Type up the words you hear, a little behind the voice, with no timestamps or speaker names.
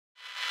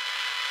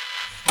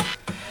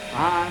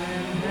I'm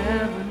in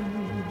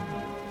heaven,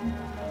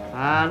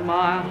 and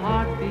my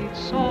heart beats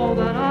so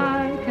that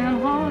I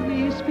can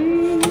hardly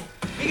speak.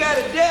 We got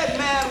a dead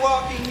man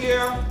walking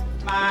here.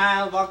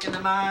 Mile, walking the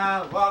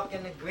mile,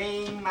 walking the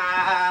green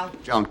mile.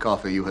 John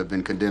Coffey, you have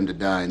been condemned to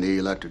die in the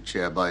electric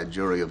chair by a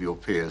jury of your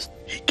peers.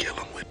 He kill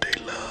them with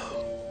their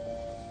love.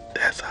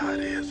 That's how it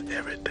is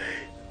every day,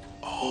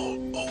 all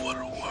over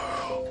the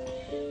world.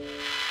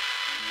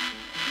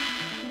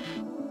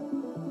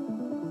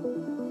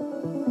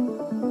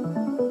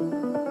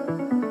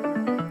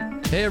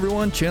 Hey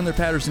everyone, Chandler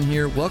Patterson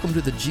here. Welcome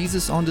to the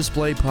Jesus on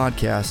Display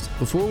podcast.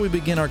 Before we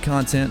begin our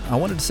content, I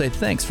wanted to say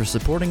thanks for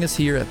supporting us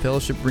here at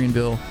Fellowship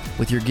Greenville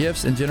with your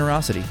gifts and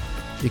generosity.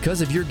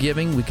 Because of your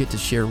giving, we get to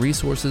share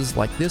resources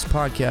like this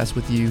podcast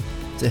with you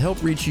to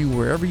help reach you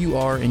wherever you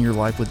are in your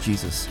life with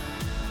Jesus.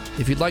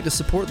 If you'd like to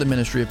support the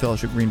ministry of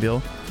Fellowship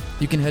Greenville,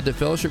 you can head to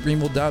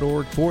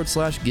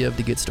fellowshipgreenville.org/give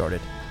to get started.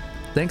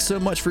 Thanks so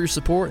much for your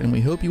support, and we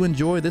hope you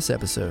enjoy this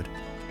episode.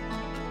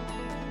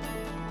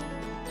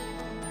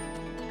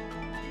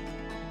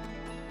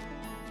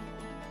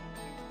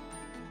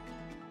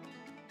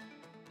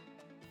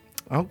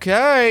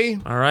 Okay,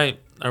 All right.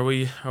 Are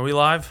we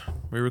live?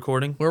 We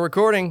recording? we're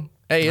recording.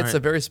 Hey, All it's right. a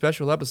very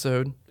special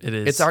episode. It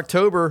is. It's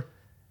October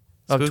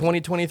of Spook-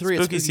 2023.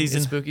 spooky It's season.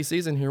 It's spooky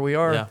season. Here we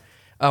are. Yeah.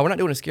 We're not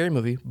doing a scary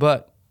movie,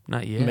 but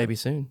Not yet. maybe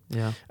soon.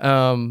 Yeah.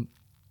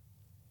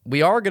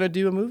 We are going to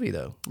do a movie,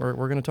 though. We're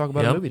going to talk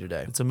about a Yep. movie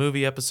today. It's a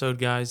movie episode,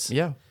 guys.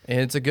 Yeah,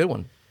 and it's a good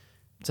one.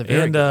 It's a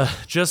very And good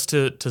just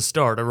to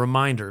start, a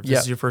reminder. If this Yeah.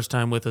 is your first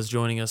time with us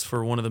joining us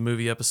for one of the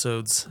movie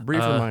episodes.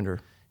 brief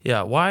reminder.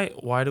 Yeah.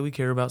 Why do we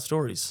care about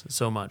stories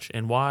so much?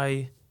 And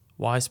why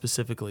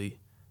specifically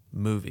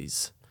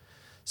movies?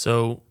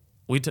 So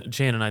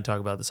Chan and I talk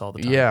about this all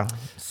the time. Yeah,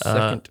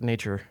 second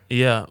nature.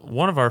 Yeah,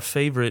 one of our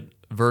favorite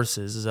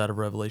verses is out of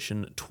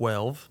Revelation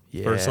 12,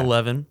 verse Yeah.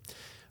 11,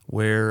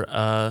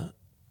 where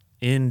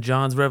in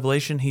John's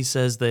revelation, he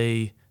says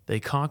they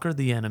conquered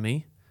the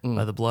enemy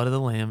by the blood of the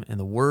Lamb and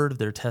the word of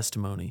their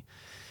testimony.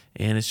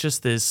 And it's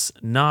just this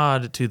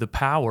nod to the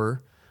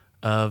power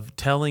of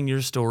telling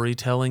your story,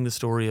 telling the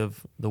story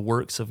of the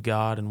works of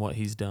God and what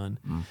he's done.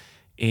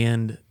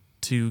 And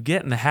to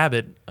get in the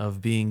habit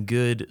of being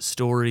good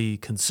story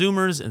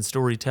consumers and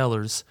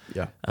storytellers,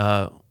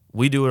 Yeah.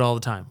 we do it all the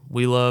time.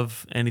 We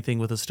love anything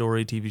with a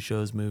story, TV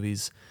shows,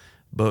 movies,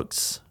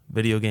 books,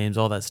 video games,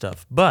 all that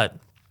stuff. But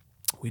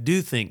we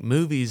do think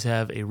movies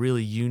have a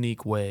really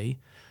unique way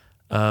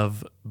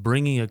of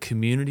bringing a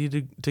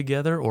community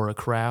together or a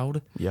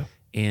crowd. Yeah.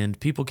 And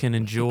people can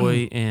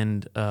enjoy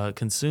and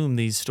consume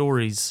these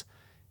stories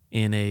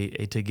in a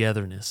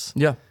togetherness.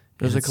 Yeah,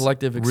 there's And a it's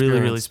collective really,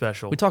 experience. really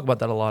special. We talk about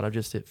that a lot of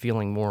just it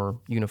feeling more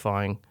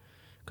unifying,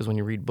 because when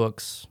you read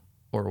books,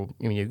 or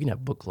you can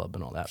have book club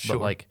and all that, Sure.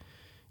 but like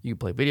you can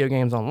play video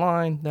games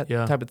online, that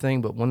Yeah. type of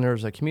thing. But when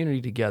there's a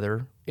community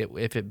together,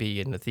 if it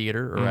be in the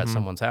theater or at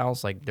someone's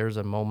house, like there's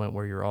a moment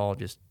where you're all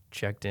just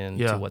checked in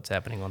Yeah. to what's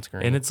happening on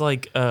screen. And it's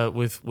like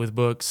with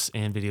books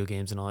and video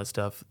games and all that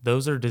stuff,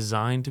 those are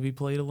designed to be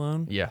played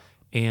alone. yeah,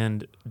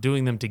 And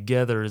doing them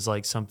together is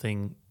like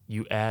something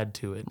you add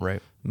to it.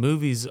 right.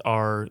 Movies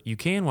you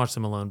can watch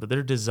them alone, but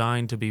they're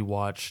designed to be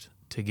watched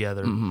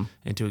together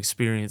and to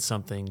experience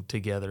something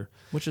together.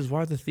 Which is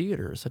why the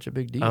theater is such a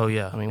big deal. Oh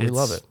yeah, I mean we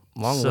love it.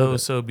 Long live it.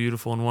 so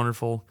beautiful and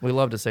wonderful. We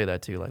love to say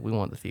that too. Like we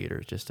want the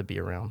theaters just to be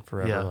around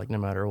forever. Yeah. Like no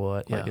matter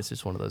what. Like Yeah. it's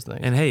just one of those things.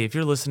 And hey, if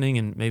you're listening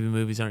and maybe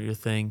movies aren't your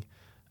thing,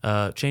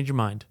 change your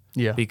mind.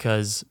 Yeah.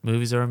 Because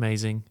movies are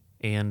amazing,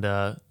 and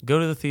go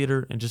to the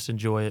theater and just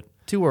enjoy it.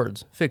 2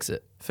 words: fix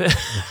it.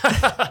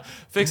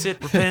 Fix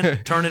it,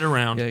 repent, turn it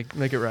around. Yeah,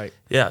 make it right.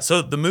 Yeah,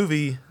 so the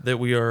movie that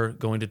we are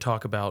going to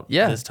talk about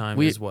this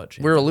time is what?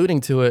 James? We're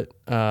alluding to it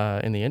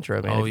in the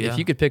intro, man. Oh, If yeah.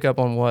 you could pick up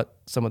on what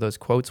some of those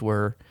quotes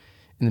were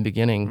in the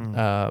beginning,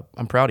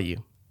 I'm proud of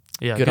you.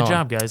 Yeah, good good on.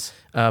 job, guys.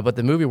 But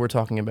the movie we're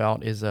talking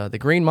about is The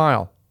Green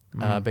Mile,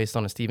 based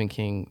on a Stephen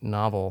King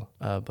novel.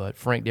 But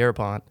Frank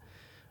Darabont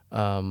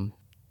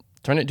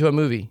turned it into a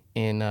movie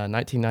in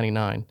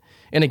 1999.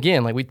 And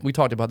again, like we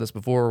talked about this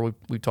before.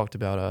 We talked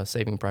about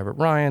Saving Private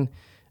Ryan,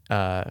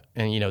 and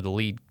the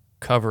lead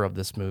cover of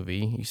this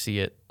movie. You see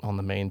it on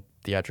the main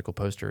theatrical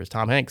poster is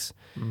Tom Hanks.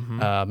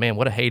 Man,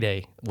 what a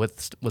heyday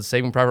with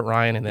Saving Private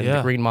Ryan, and then Yeah.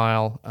 The Green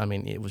Mile. I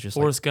mean, it was just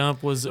Forrest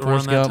Gump was like around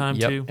Forrest that Gump, time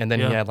yep. too. And then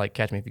yeah. he had like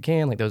Catch Me If You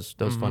Can, like those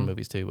fun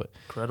movies too. But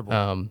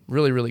Incredible.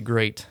 really, really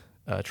great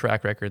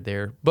track record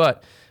there.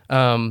 But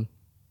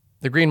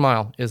The Green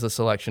Mile is a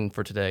selection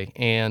for today,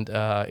 and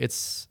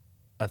it's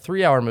a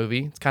 3-hour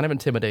movie. It's kind of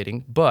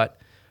intimidating, but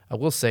I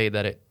will say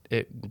that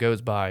it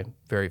goes by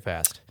very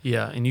fast.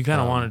 Yeah, and you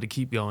kind of wanted to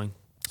keep going, Yeah,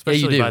 you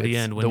especially do. by the It's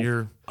end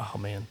when oh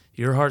man,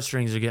 your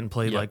heartstrings are getting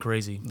played Yep. like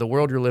crazy. the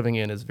world you're living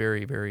in is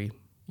very, very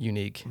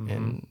unique,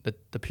 and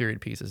the period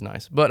piece is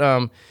nice.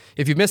 But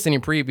if you've missed any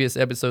previous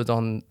episodes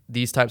on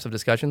these types of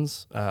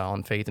discussions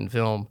on faith and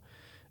film,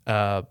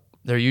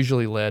 they're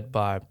usually led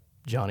by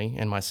Johnny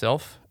and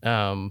myself.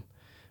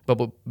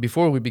 But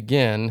before we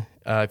begin,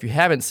 if you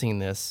haven't seen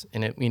this,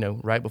 and it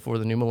right before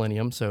the new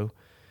millennium, so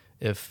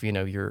if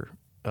you're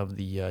of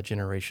the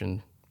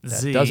generation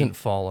Z. doesn't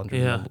fall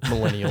under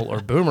millennial or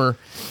boomer,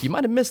 you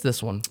might have missed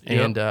this one.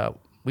 Yep. And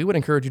we would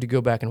encourage you to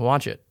go back and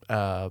watch it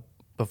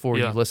before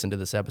you Yeah. listen to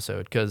this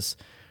episode, because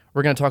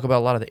we're going to talk about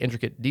a lot of the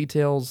intricate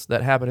details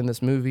that happen in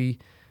this movie,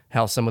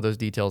 how some of those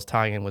details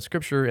tie in with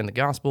Scripture and the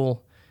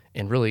gospel,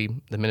 and really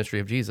the ministry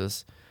of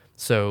Jesus.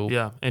 So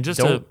Yeah, and just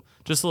don't-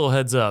 a little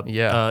heads up.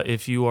 Yeah.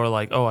 If you are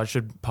like, oh, I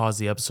should pause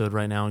the episode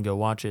right now and go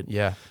watch it.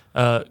 Yeah.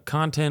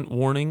 Content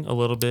warning a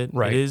little bit.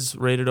 Right. It is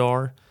rated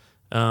R.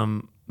 Is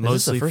this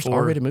Mostly the first for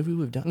R-rated movie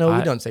we've done? No,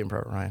 we've done Saving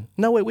Private Ryan.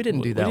 No, wait, we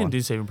didn't do that We didn't one. do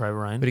Saving Private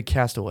Ryan. We did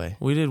Castaway.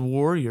 We did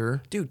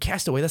Warrior. Dude,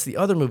 Castaway, that's the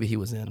other movie he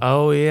was in.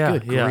 Oh yeah.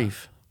 Good yeah.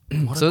 grief.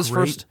 What So a this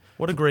great, first-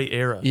 what a great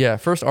era. Yeah,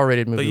 first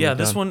R-rated movie But yeah,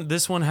 we've done.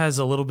 this one has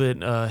a little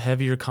bit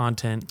heavier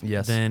content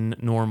Yes. than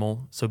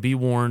normal. So be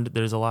warned.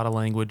 There's a lot of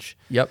language.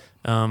 Yep.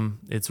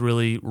 It's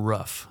really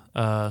rough.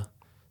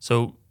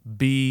 So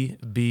be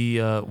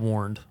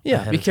warned.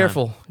 Yeah, ahead be of time.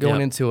 careful going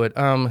Yep. into it.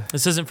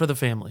 This isn't for the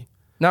family.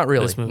 Not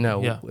really. this movie,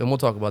 No, yeah. and we'll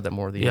talk about that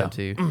more at the Yeah. end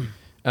too.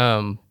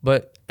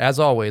 But as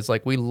always,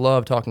 like we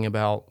love talking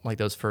about like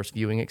those first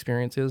viewing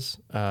experiences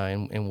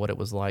and what it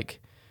was like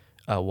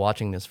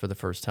watching this for the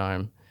first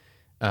time.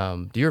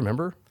 Do you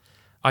remember?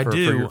 I For do.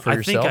 your-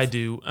 I think I yourself?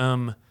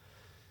 do.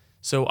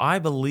 So I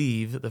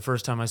believe the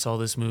first time I saw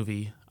this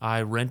movie,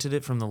 I rented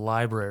it from the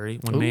library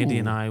when Mandy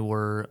and I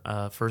were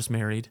first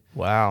married.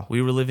 Wow.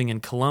 We were living in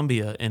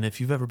Columbia, and if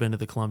you've ever been to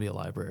the Columbia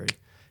Library,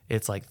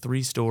 it's like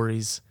 3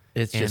 stories.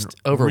 It's and just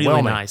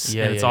overwhelming. Really nice.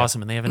 Yeah, and it's yeah, yeah.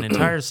 awesome. And they have an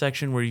entire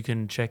section where you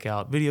can check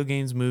out video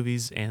games,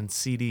 movies, and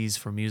CDs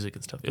for music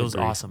and stuff. It was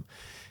grief. awesome.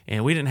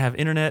 And we didn't have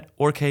internet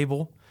or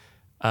cable.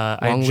 I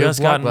Long had live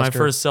just gotten my Blockbuster.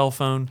 first cell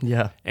phone.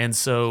 Yeah. And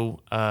so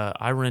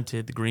I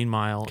rented The Green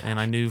Mile, and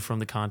I knew from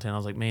the content, I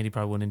was like, man, he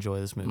probably wouldn't enjoy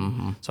this movie.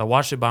 Mm-hmm. So I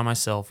watched it by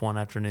myself one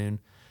afternoon,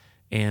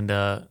 and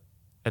at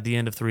the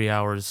end of 3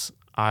 hours,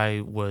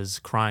 I was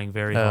crying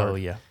very hard. Oh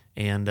yeah.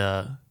 And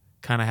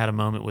kind of had a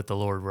moment with the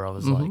Lord where I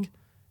was Mm-hmm. like,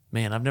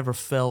 man, I've never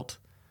felt,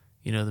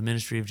 the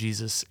ministry of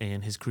Jesus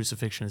and his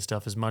crucifixion and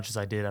stuff as much as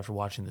I did after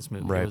watching this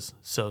movie. Right. It was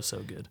so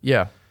good.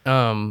 Yeah.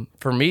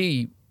 For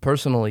me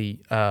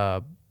personally,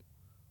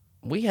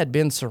 we had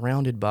been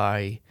surrounded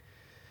by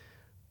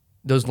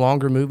those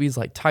longer movies,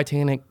 like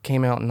Titanic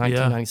came out in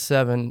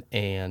 1997,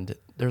 and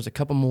there's a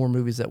couple more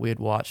movies that we had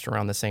watched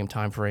around the same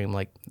time frame,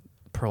 like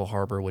Pearl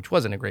Harbor, which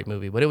wasn't a great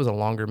movie, but it was a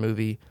longer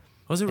movie.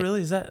 Was it really?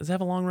 Does that have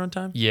a long run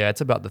time? Yeah,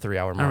 it's about the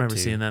 3-hour mark. I remember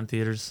too. seeing that in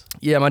theaters.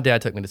 Yeah, my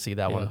dad took me to see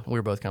that one. We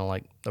were both kind of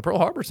like, the Pearl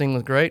Harbor scene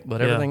was great, but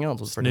Yeah. everything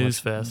else was pretty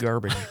Snooze much fest.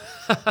 garbage.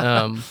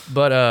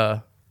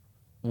 But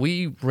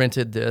we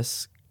rented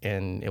this,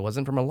 and it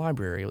wasn't from a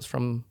library. It was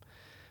from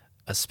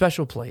a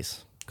special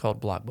place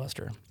called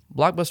Blockbuster.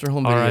 Blockbuster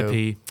Home Video.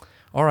 R.I.P.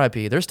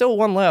 R.I.P. There's still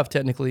one left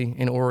technically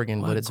in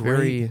Oregon, but it's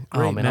great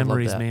oh man, I love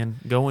memories, that. man.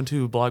 Going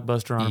to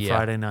Blockbuster on a Yeah.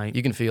 Friday night.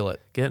 You can feel it.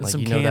 Getting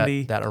some know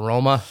candy. that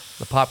aroma,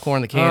 the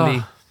popcorn, the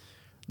candy,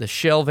 the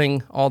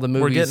shelving, all the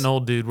movies. We're getting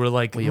old, dude. We're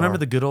like, remember are.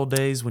 the good old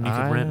days when you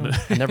could rent?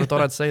 I never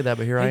thought I'd say that,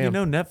 but here I Hey, am.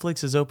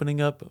 Netflix is opening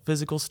up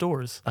physical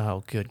stores.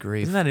 Oh, good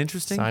grief. Isn't that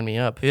interesting? Sign me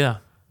up. Yeah,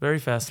 very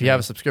fascinating. If you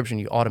have a subscription,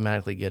 you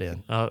automatically get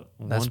in.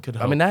 One could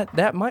hope. I mean,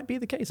 that might be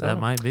the case. I that don't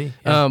know. might be.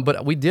 Yeah.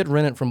 But we did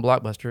rent it from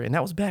Blockbuster, and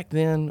that was back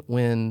then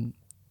when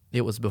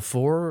it was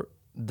before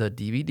the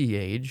DVD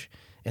age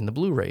and the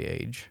Blu-ray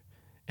age,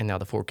 and now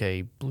the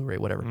 4K Blu-ray,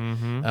 whatever.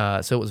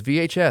 So it was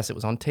VHS. It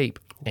was on tape,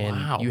 and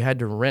Wow. you had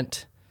to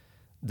rent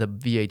the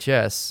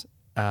VHS,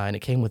 and it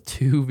came with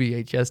 2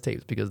 VHS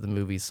tapes because the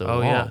movie's so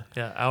long.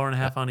 yeah, hour and a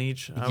half on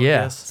each. I would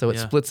Yeah, guess. so it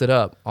Yeah. splits it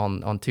up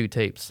on 2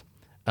 tapes.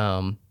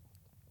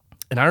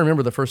 And I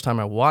remember the first time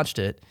I watched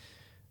it,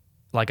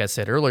 like I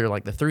said earlier,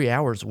 like the 3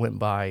 hours went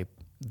by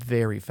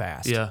very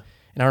fast. Yeah.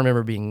 And I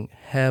remember being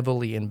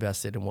heavily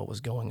invested in what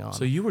was going on.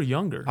 So you were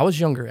younger. I was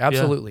younger,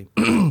 absolutely.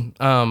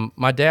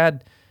 My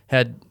dad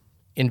had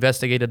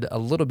investigated a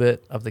little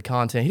bit of the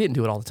content. He didn't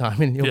do it all the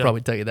time, and he'll Yeah.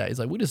 probably tell you that. He's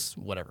like,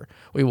 whatever.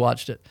 We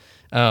watched it.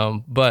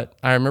 But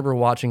I remember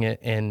watching it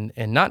and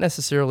not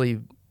necessarily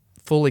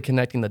fully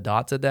connecting the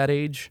dots at that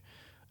age,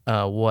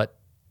 what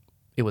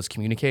it was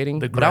communicating.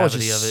 The But I was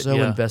gravity just of it, so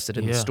yeah. invested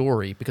in the Yeah.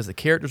 story because the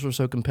characters were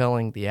so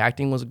compelling. The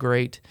acting was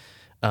great.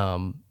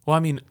 Well, I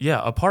mean, yeah.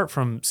 Apart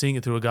from seeing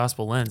it through a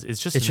gospel lens, it's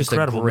just It's an just a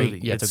incredible great-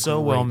 movie. yeah, it's it's a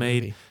so great well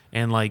made, movie.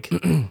 and like,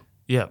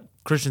 yeah,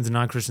 Christians and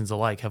non-Christians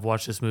alike have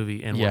watched this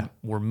movie and Yeah.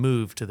 were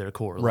moved to their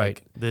core. Right.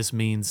 Like, this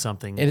means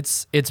something. And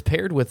it's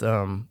paired with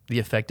the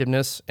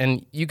effectiveness,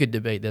 and you could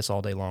debate this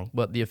all day long,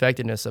 but the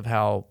effectiveness of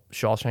how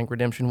Shawshank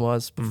Redemption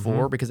was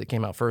before because it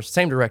came out first.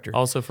 Same director.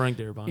 Also, Frank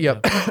Darabont.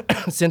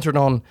 Yep. Centered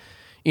on,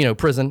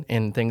 prison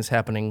and things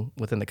happening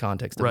within the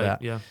context of Right,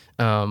 that. yeah.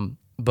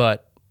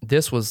 But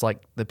this was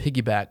like the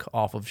piggyback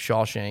off of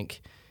Shawshank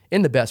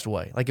in the best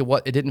way. Like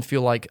it didn't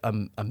feel like a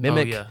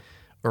mimic yeah.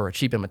 or a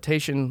cheap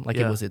imitation. Like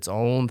it Yeah. was its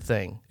own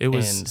thing. It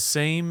was And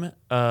same.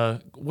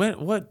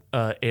 What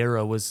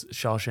era was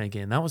Shawshank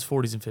in? That was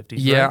 40s and 50s.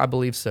 yeah, right? I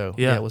believe so.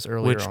 Yeah, it was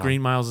earlier Which on.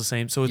 Green Mile's the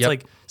same. So it's Yep.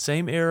 like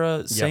same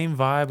era, same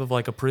vibe of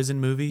like a prison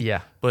movie.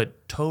 Yeah.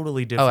 But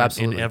totally different Oh,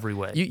 absolutely. in every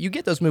way. You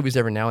get those movies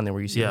every now and then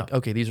where you see Yeah. like,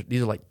 okay, these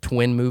are like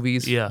twin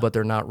movies, Yeah. but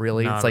they're not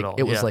really. Not it's at like all.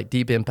 it was Yeah. like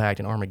Deep Impact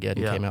and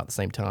Armageddon Yeah. came out at the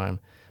same time.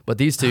 But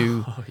these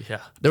two, Oh, yeah.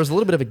 there was a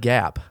little bit of a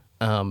gap,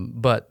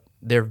 but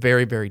they're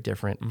very, very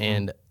different. Mm-hmm.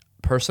 And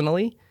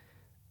personally,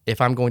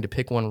 if I'm going to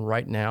pick one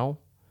right now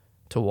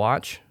to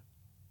watch,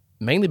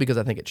 mainly because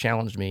I think it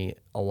challenged me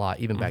a lot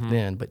even back Mm-hmm.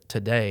 then, but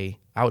today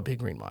I would pick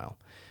Green Mile.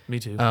 Me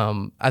too.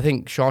 I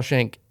think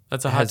Shawshank.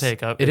 That's a hot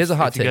take. It is a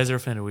hot If take. you guys are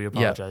offended, we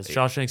apologize.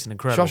 Shawshank's an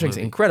incredible Shawshank's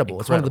movie. incredible.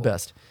 It's one of the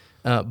Incredible.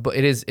 best. But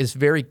it's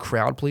very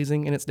crowd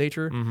pleasing in its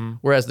nature. Mm-hmm.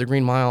 Whereas the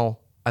Green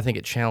Mile, I think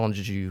it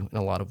challenges you in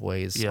a lot of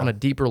ways Yeah. on a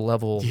deeper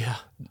level. Yeah.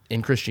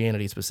 In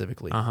Christianity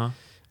specifically. Uh-huh.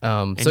 So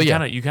And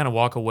yeah, you kind of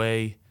walk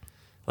away,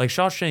 like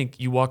Shawshank,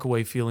 you walk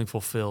away feeling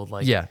fulfilled.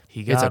 Like Yeah.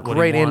 he It's got a what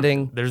great he wanted.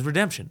 ending. There's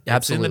redemption.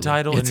 Absolutely. It's in the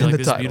title, It's and you're in like, the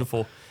this is title.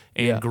 beautiful.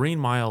 And Yeah. Green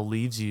Mile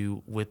leaves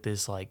you with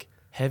this like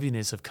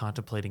heaviness of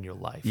contemplating your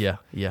life. yeah,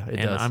 it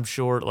and does. I'm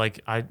sure, like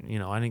I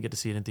didn't get to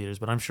see it in theaters,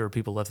 but I'm sure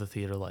people left the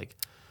theater like,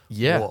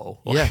 yeah, whoa.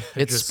 yeah.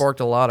 It Just sparked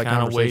a lot of kinda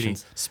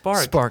conversations.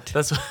 weighty. Sparked.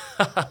 That's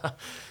That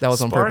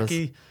was on purpose.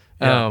 Sparky.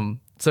 Yeah.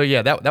 So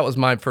yeah, that was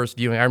my first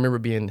viewing. I remember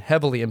being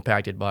heavily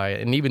impacted by it,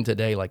 and even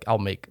today, like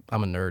I'm a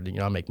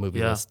nerd. I make movie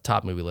Yeah. lists,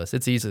 top movie lists.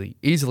 It's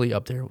easily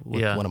up there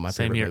with one of my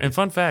same favorite here. movies. And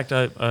fun fact,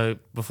 I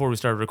before we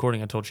started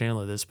recording, I told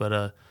Chandler this,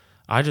 but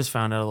I just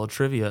found out a little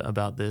trivia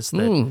about this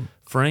that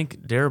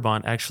Frank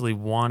Darabont actually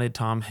wanted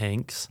Tom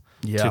Hanks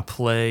Yeah. to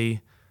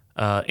play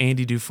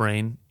Andy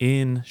Dufresne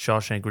in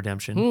Shawshank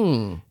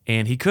Redemption,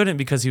 and he couldn't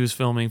because he was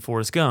filming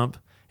Forrest Gump.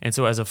 And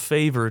so, as a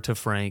favor to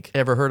Frank,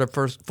 Ever heard of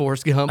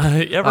Forrest Gump?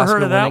 you ever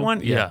heard of that Oscar-winning?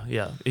 one?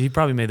 Yeah. He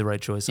probably made the right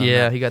choice on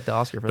Yeah, that. he got the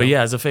Oscar for But that.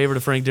 yeah, as a favor to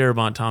Frank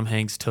Darabont, Tom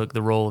Hanks took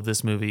the role of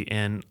this movie,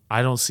 and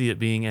I don't see it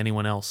being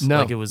anyone else.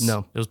 No, like it was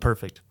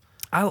perfect.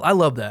 I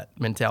love that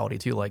mentality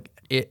too. Like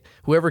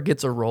whoever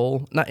gets a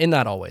role,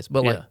 not always,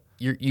 but like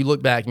you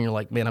look back and you're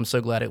like, man, I'm so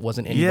glad it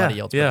wasn't anybody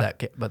else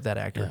but that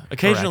actor. or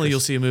Occasionally, you'll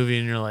actress. see a movie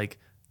and you're like,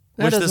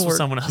 That wish this doesn't was work.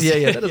 someone else.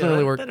 Yeah, that doesn't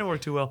really work. That didn't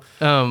work too well.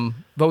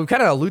 But we've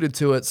kind of alluded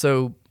to it.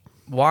 So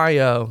why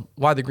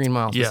the Green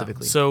Mile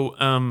specifically? So,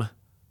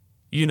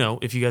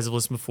 if you guys have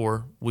listened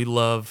before, we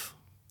love.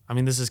 I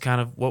mean, this is kind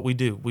of what we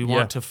do. We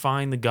want to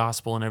find the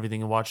gospel and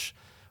everything, and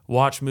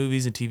watch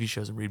movies and TV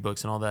shows and read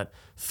books and all that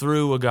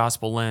through a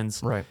gospel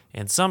lens. Right.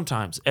 And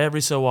sometimes,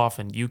 every so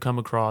often, you come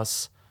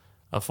across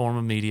a form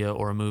of media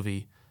or a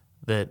movie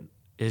that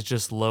is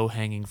just low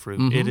hanging fruit.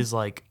 Mm-hmm. It is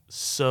like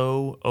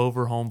so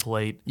over home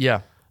plate.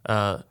 Yeah.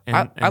 And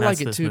I that's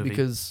like it this too movie.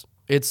 because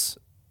it's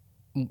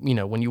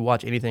when you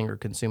watch anything or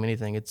consume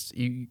anything,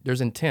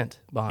 there's intent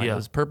behind it.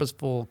 It's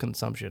purposeful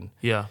consumption.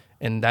 Yeah.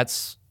 And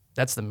that's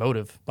the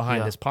motive behind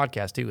Yeah. this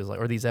podcast too,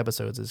 or these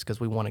episodes, is because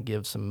we want to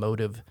give some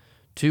motive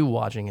to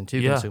watching and to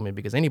Yeah. consuming,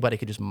 because anybody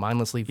could just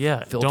mindlessly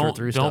Yeah, filter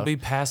through stuff. don't be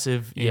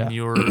passive in Yeah.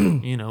 your,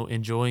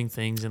 enjoying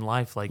things in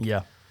life. Like,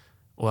 Yeah.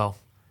 well,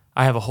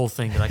 I have a whole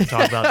thing that I can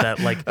talk about that.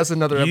 Like, That's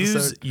another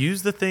episode.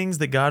 Use the things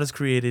that God has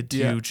created to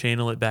Yeah.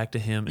 channel it back to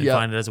Him and Yeah.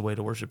 find it as a way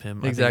to worship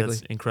Him. I Exactly.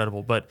 think that's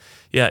incredible. But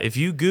yeah, if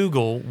you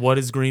Google what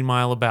is Green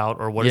Mile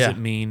about or what does Yeah. it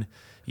mean,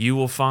 you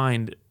will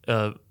find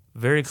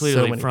very So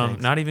clearly many from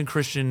things. not even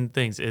Christian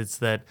things. It's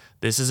that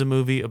this is a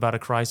movie about a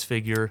Christ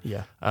figure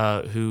Yeah.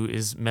 who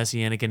is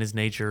messianic in his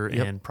nature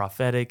Yep. and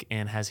prophetic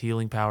and has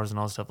healing powers and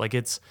all this stuff. Like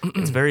it's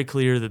very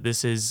clear that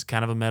this is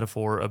kind of a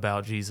metaphor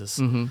about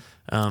Jesus.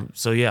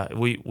 So yeah,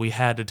 we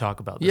had to talk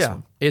about this Mm-hmm. Yeah,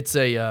 one. it's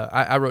a.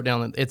 I wrote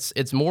down that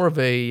it's more of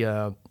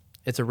a.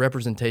 It's a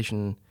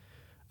representation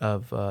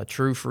of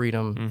true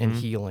freedom Mm-hmm. and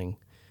healing,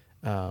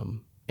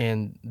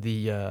 and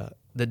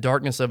the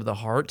darkness of the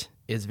heart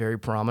is very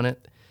prominent.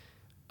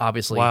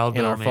 Obviously, Wild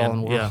in Bill, our man.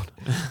 fallen Yeah. world,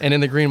 and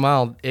in the Green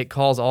Mile, it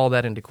calls all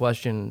that into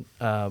question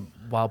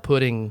while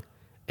putting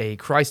a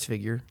Christ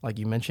figure, like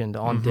you mentioned,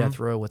 on death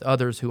row with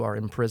others who are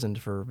imprisoned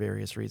for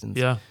various reasons.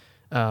 Yeah.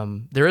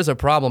 There is a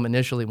problem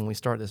initially when we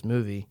start this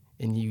movie,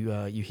 and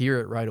you hear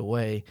it right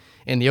away,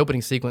 and the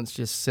opening sequence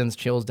just sends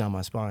chills down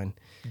my spine,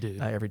 Dude.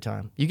 every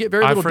time. You get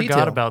very I little forgot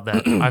detail. about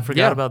that. I forgot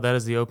Yeah. about that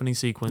as the opening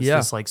sequence. Yeah.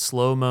 This like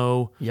slow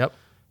mo. Yep,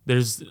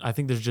 I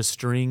think there's just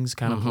strings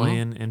kind of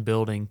playing and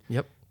building.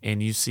 yep,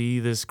 And you see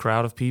this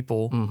crowd of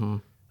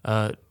people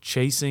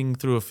chasing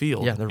through a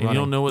field. Yeah, they're and you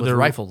running don't know what with they're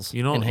rifles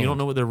You don't in hand.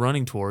 know what they're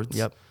running towards.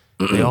 Yep.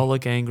 They all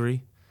look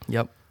angry.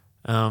 yep,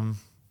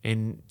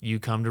 And you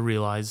come to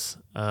realize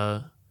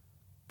that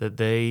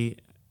they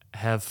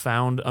have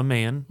found a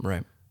man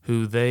right.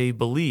 who they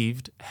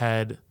believed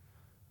had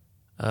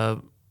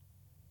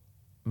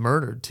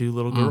murdered two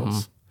little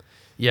girls.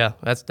 Yeah,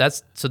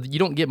 that's so you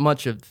don't get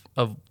much of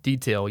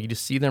detail. You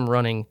just see them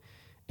running,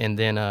 and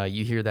then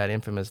you hear that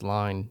infamous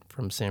line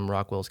from Sam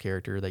Rockwell's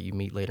character that you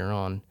meet later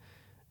on.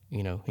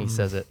 He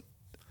says it,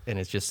 and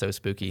it's just so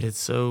spooky. It's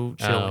so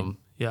chilling.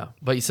 Yeah.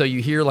 But so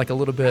you hear like a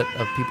little bit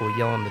of people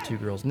yelling the two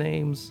girls'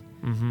 names,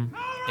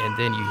 And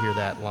then you hear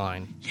that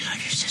line. You love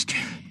your sister.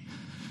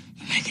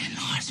 You make it a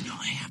noise,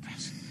 nothing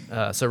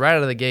happens. So right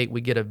out of the gate,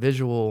 we get a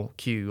visual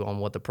cue on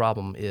what the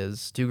problem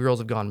is. 2 girls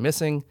have gone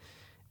missing,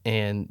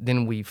 and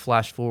then we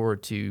flash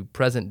forward to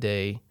present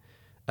day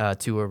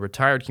to a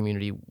retired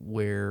community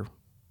where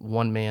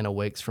one man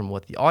awakes from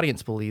what the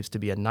audience believes to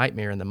be a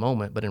nightmare in the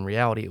moment, but in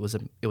reality, it was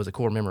a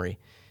core memory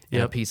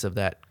and a piece of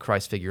that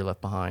Christ figure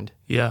left behind.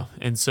 Yeah,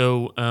 and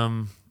so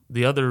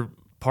the other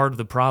part of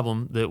the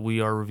problem that we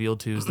are revealed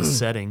to is the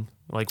setting.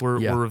 Like we're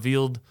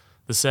revealed,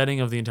 the setting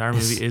of the entire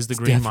movie is the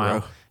Green Death Mile,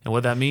 Row. and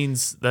what that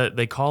means, that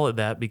they call it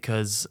that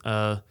because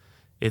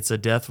it's a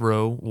death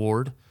row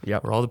ward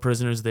where all the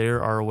prisoners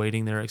there are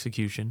awaiting their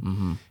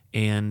execution,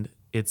 and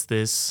it's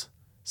this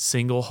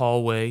single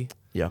hallway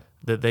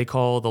that they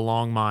call the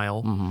Long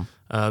Mile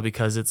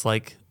because it's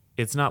like,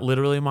 it's not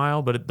literally a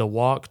mile, but the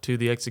walk to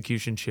the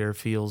execution chair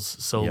feels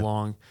so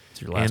long.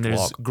 It's your last and there's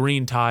walk.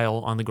 green tile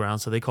on the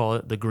ground, so they call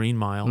it the Green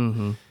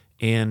Mile.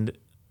 And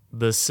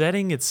the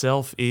setting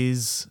itself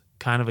is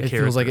kind of a It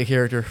character. feels like a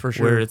character for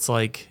sure. Where it's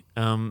like,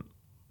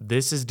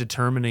 this is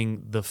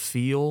determining the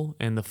feel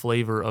and the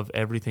flavor of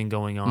everything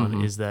going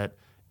on, is that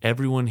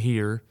everyone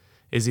here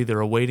is either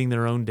awaiting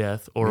their own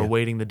death or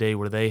awaiting the day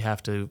where they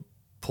have to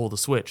pull the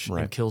switch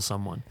and kill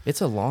someone. It's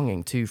a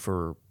longing too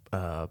for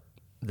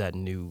that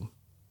new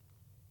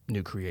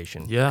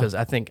creation. Yeah. Because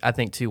I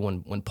think too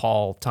when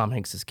Paul, Tom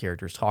Hanks's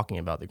character, is talking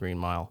about the Green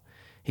Mile,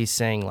 he's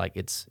saying like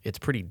it's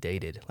pretty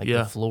dated. Like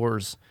the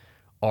floors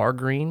are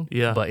green,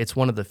 but it's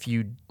one of the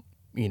few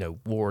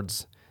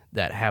wards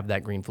that have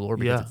that green floor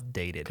because it's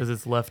dated. Because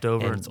it's left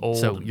over and it's old.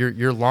 So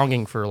you're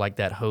longing for like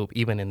that hope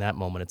even in that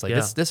moment. It's like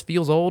this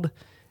feels old.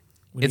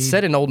 It's need-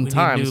 set in we olden need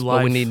times, new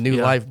but we life. need new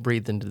Yeah. life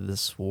breathed into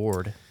this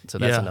ward. So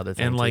that's another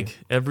thing. And too. like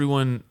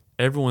everyone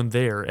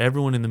there,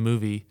 everyone in the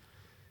movie,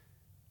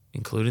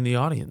 including the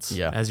audience,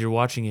 as you're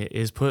watching it,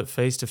 is put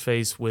face to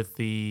face with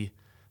the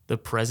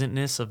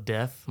presentness of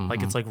death.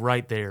 Like it's like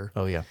right there.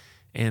 Oh yeah.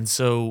 And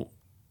so,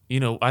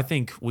 I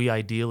think we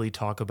ideally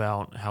talk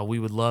about how we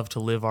would love to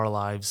live our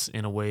lives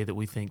in a way that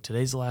we think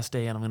today's the last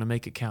day and I'm going to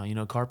make it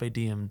count. Carpe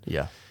diem.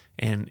 Yeah.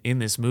 And in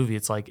this movie,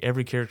 it's like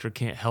every character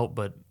can't help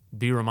but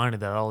be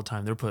reminded that all the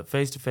time. They're put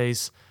face to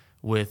face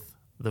with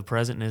the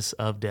presentness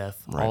of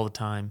death all the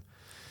time.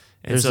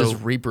 And There's so, this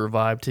Reaper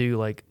vibe too,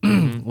 like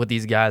with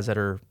these guys that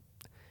are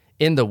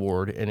in the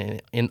ward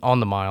and in on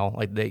the mile,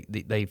 like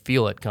they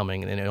feel it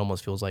coming, and it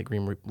almost feels like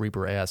Green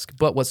Reaper-esque.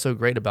 But what's so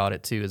great about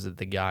it too is that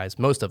the guys,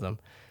 most of them,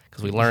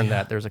 because we learned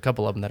that there's a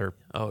couple of them that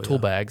are tool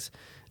bags,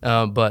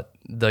 but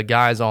the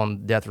guys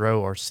on death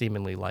row are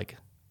seemingly like,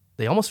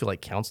 they almost feel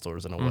like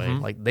counselors in a way.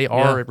 Like they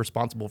are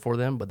responsible for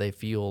them, but they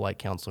feel like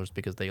counselors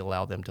because they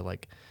allow them to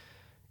like,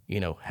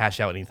 hash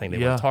out anything they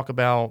want to talk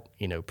about,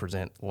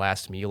 present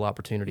last meal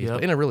opportunities,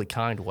 but in a really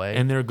kind way.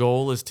 and their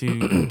goal is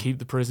to keep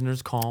the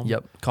prisoners calm.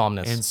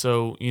 Calmness. And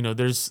so,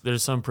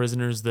 there's some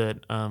prisoners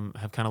that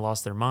have kind of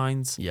lost their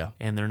minds.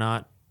 And they're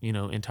not,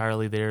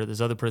 entirely there.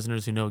 There's other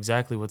prisoners who know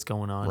exactly what's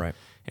going on. Right.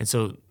 And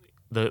so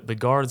the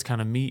guards kind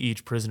of meet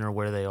each prisoner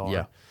where they are.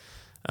 Yeah.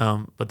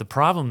 But the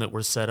problem that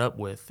we're set up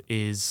with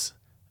is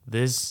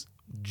this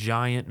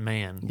giant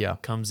man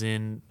comes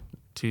in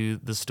to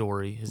the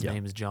story. His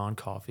name is John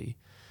Coffey.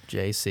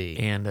 JC.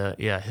 And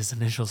his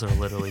initials are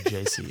literally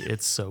JC.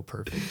 It's so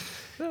perfect.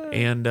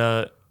 And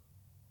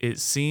it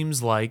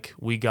seems like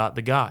we got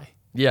the guy.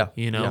 That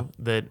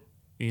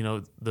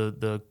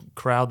the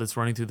crowd that's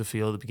running through the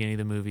field at the beginning of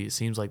the movie, it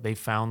seems like they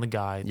found the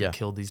guy that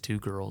killed these 2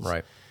 girls.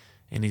 Right.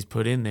 And he's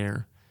put in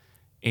there.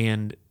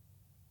 And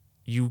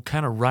you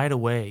kind of right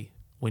away,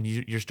 when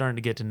you're starting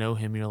to get to know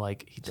him, you're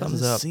like, he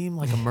doesn't seem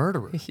like a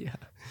murderer.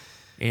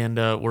 And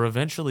we're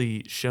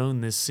eventually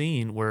shown this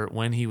scene where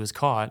when he was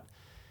caught,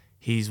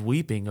 he's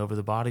weeping over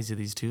the bodies of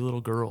these 2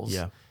 little girls.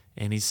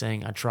 And he's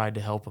saying, I tried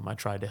to help him. I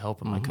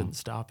couldn't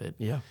stop it.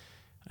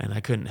 And I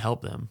couldn't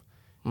help them.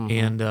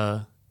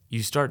 And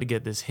you start to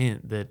get this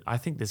hint that I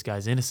think this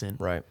guy's innocent.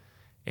 Right.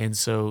 And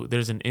so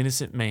there's an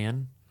innocent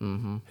man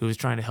who is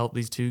trying to help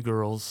these 2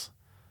 girls.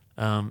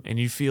 And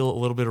you feel a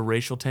little bit of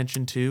racial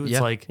tension too. It's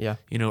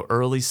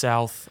early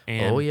South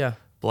and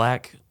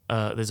black.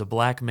 There's a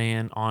black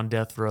man on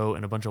death row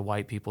and a bunch of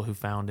white people who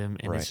found him.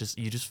 And it's just,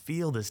 you just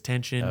feel this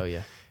tension. Oh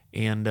yeah.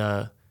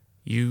 And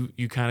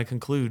you kind of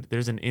conclude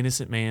there's an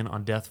innocent man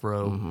on death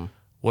row.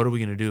 What are we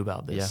going to do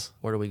about this? Yeah.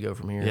 Where do we go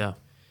from here?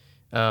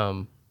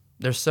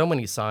 There's so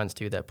many signs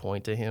too that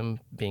point to him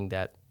being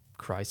that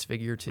Christ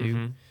figure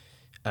too.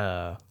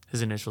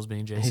 His initials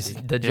being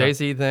JC. The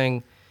JC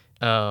thing,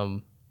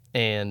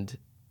 and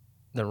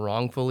the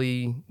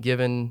wrongfully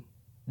given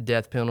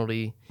death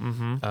penalty.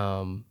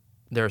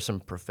 There are some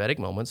prophetic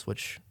moments,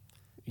 which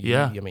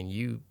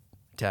you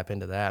tap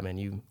into that, man.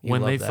 You when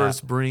love they that.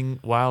 first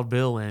bring Wild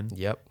Bill in,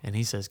 and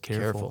he says,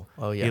 "Careful."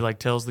 Oh yeah. He like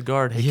tells the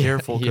guard, "Hey,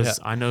 careful, because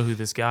I know who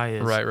this guy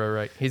is."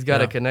 Right. He's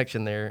got a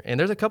connection there, and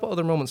there's a couple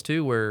other moments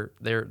too where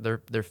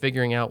they're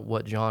figuring out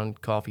what John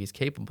Coffey is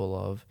capable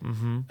of,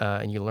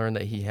 and you learn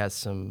that he has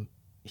some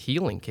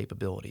healing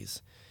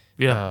capabilities.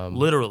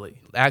 Literally,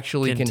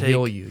 actually can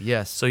heal you.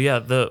 Yes. So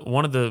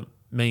one of the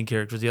main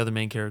characters, the other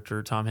main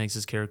character, Tom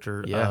Hanks's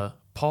character, Yeah.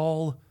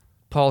 Paul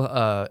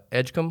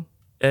Edgecombe.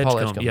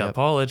 Edgecombe. Yep.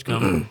 Paul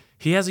Edgecombe.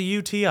 He has a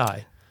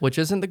UTI. Which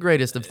isn't the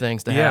greatest of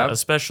things to Yeah, have.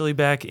 especially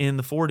back in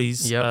the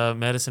 40s. Yep.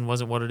 Medicine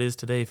wasn't what it is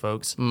today,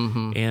 folks.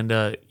 Mm-hmm.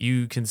 And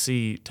you can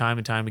see time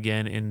and time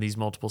again in these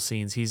multiple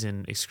scenes, he's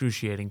in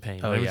excruciating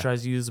pain. Whenever he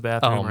tries to use the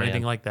bathroom or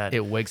anything like that.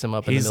 It wakes him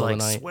up in the He's middle like of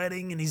the night.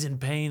 sweating and he's in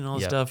pain and all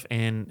this Yep. stuff.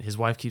 And his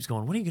wife keeps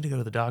going, when are you going to go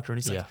to the doctor?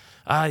 And he's Yeah.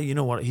 like, you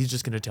know what? He's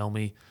just going to tell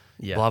me,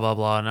 Yeah. blah, blah,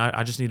 blah. And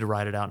I just need to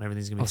write it out and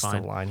everything's going to be What's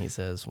fine. the line he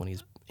says when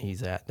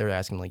they're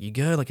asking like, you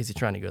good? Like, is he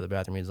trying to go to the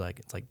bathroom? He's like,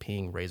 it's like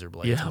peeing razor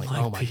blades. Yeah, I'm like, like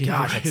oh my peeing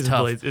gosh, that's razor tough.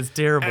 blades. It's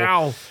terrible.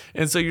 Ow.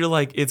 And so you're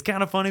like, it's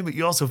kind of funny, but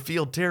you also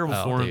feel terrible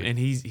Oh, for him. dude. And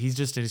he's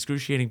just in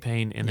excruciating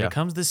pain. And Yeah. there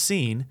comes this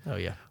scene Oh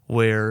yeah,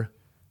 where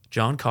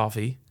John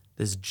Coffey,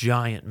 this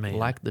giant man,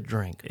 like the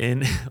drink.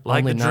 and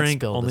like Only the not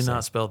drink, spelled the only same.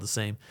 not spelled the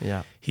same.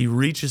 Yeah. He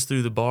reaches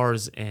through the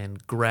bars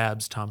and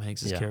grabs Tom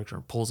Hanks' Yeah. character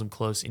and pulls him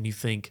close. And you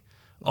think,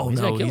 oh he's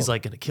no, gonna kill he's him.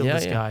 like going to kill Yeah,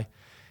 this yeah. guy.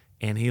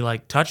 And he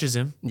like touches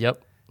him,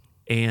 Yep.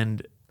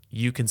 and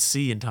you can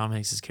see in Tom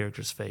Hanks'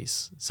 character's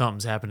face,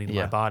 something's happening to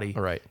my Yeah, body.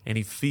 right. And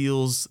he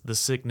feels the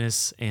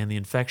sickness and the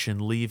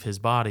infection leave his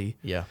body.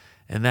 Yeah.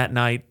 And that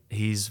night,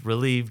 he's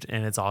relieved,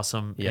 and it's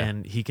awesome. Yeah.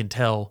 And he can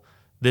tell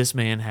this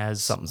man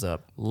has Something's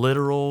up.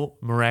 literal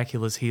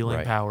miraculous healing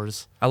Right.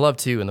 powers. I love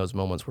too in those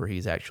moments where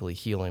he's actually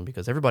healing,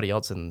 because everybody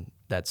else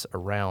that's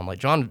around, like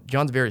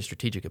John's very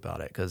strategic about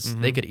it, because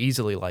Mm-hmm. they could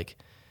easily like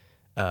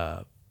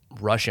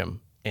rush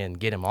him and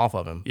get him off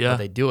of him. Yeah. But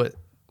they do it.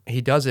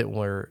 He does it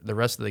where the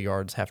rest of the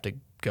yards have to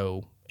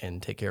go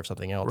and take care of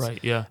something else. Right,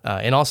 yeah.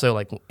 And also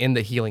like in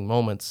the healing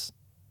moments,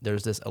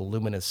 there's this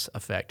luminous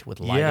effect with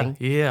lighting.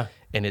 Yeah.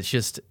 And it's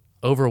just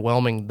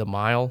overwhelming the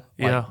mile.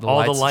 Yeah, Like,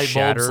 all the lights light bulbs,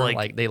 shatter,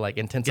 like, they like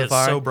Gets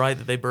intensify. so bright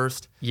that they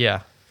burst.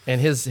 Yeah. And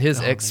his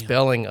man.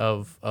 expelling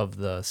of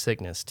the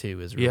sickness too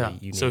is really Yeah.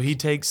 unique. So he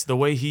takes the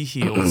way he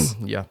heals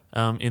yeah.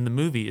 in the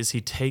movie is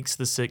he takes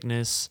the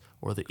sickness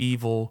or the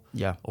evil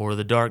Yeah. or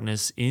the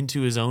darkness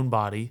into his own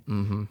body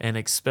and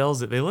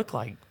expels it. They look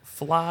like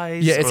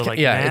flies. Yeah, it's or like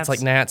yeah, gnats. it's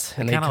like gnats,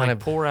 and they kind of kind like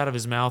of pour out of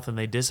his mouth and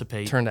they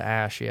dissipate. turn to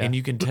ash. Yeah, And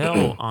you can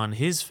tell on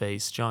his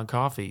face, John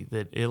Coffey,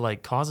 that it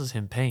like causes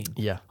him pain.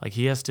 Yeah. Like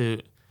he has to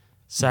that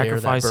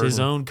sacrifice his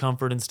burden. own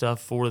comfort and stuff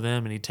for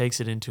them, and he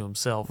takes it into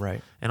himself.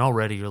 Right. And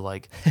already you're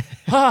like,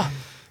 ha!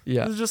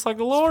 yeah, It's just like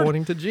the It's Lord.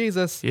 pointing to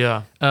Jesus.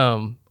 Yeah.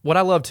 What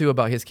I love too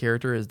about his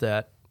character is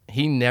that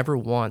he never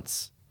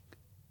once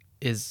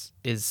is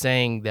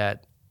saying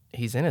that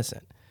he's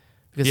innocent.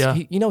 Because Yeah.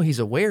 he's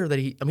aware that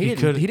he didn't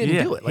could-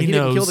 do it. Like he he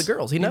didn't kill knows. the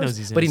girls. He He knows, knows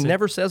he's but he innocent.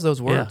 never says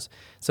those words.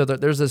 So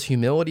there's this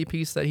humility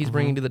piece that he's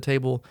bringing to the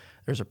table.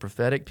 There's a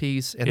prophetic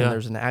piece, and Yeah. then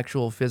there's an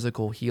actual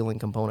physical healing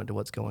component to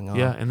what's going on.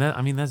 Yeah, and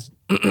that's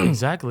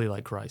exactly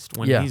like Christ.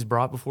 When Yeah. he's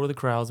brought before the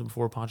crowds and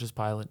before Pontius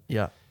Pilate,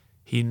 yeah,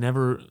 he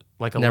never,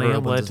 like a Never lamb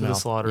opens led his to the mouth.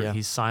 slaughter, Yeah.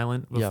 he's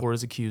silent Yeah. before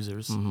his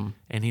accusers.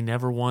 And he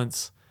never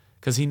once,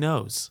 because he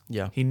knows.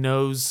 Yeah. He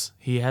knows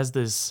he has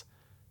this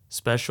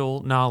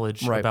special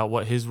knowledge Right. about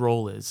what his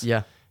role is.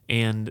 Yeah.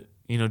 And,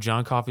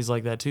 John Coffey's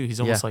like that too. He's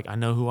almost Yeah. like, I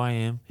know who I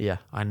am. yeah.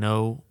 I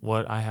know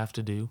what I have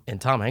to do. And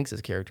Tom Hanks'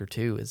 character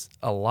too is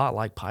a lot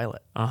like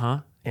Pilate Uh-huh.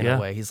 in Yeah.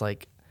 a way. He's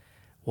like,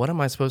 what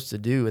am I supposed to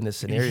do in this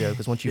scenario?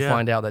 Because once you Yeah.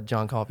 find out that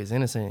John Coffey's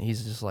innocent,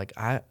 he's just like,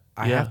 I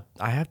Yeah.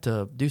 have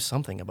to do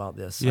something about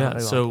this. Yeah, I know,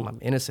 so I'm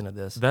innocent of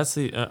this. That's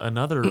the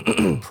another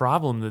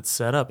problem that's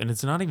set up, and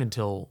it's not even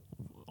till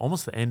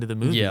almost the end of the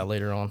movie. Yeah,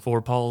 later on.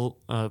 for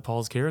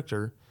Paul's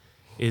character,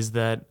 is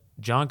that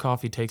John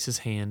Coffey takes his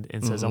hand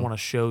and says, "I want to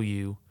show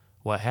you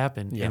what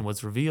happened." Mm-hmm. Yeah. And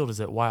what's revealed is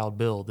that Wild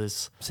Bill,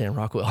 this Sam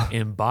Rockwell,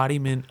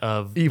 embodiment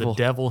of Evil. the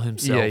devil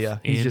himself, Yeah,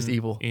 he's just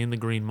evil. in the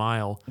Green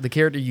Mile. the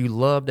character you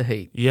love to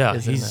hate. Yeah,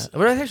 is in he's that.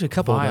 Well, there's actually a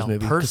couple vile. of those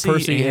movies. 'Cause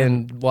Percy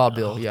and Wild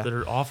Bill. Oh, Yeah, that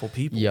are awful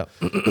people. Yep.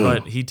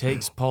 But he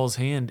takes Paul's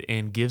hand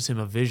and gives him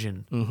a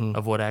vision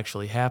of what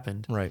actually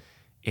happened. right.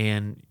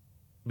 And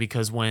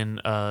because when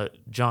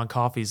John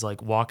Coffey's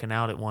like walking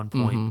out at one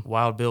point,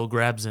 Wild Bill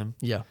grabs him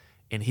Yeah.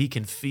 and he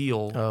can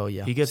feel. Oh,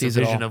 yeah. He gets Sees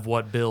a it vision all. of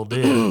what Bill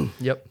did.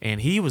 Yep.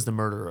 And he was the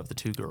murderer of the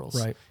two girls.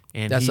 Right.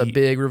 And That's a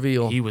big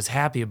reveal. He was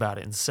happy about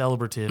it and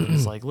celebrative and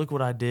is like, look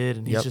what I did.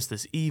 And he's Yep. just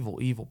this evil,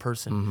 evil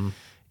person.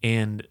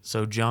 And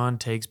so John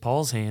takes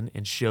Paul's hand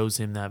and shows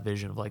him that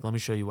vision of like, let me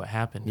show you what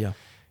happened. Yeah.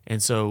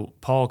 And so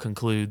Paul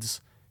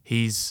concludes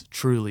he's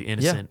truly Yeah,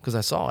 innocent. because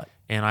I saw it.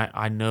 And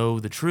I know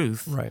the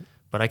truth. Right.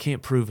 But I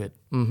can't prove it.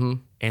 Mm-hmm.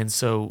 And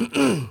so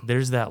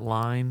there's that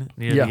line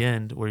near Yeah. the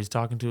end where he's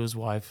talking to his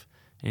wife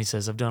and he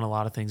says, I've done a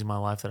lot of things in my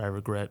life that I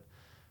regret,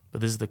 but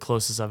this is the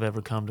closest I've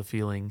ever come to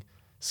feeling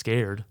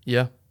scared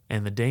Yeah.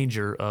 and the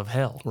danger of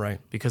hell. Right.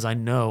 Because I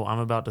know I'm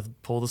about to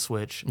pull the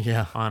switch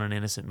Yeah. on an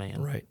innocent man.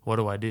 Right. What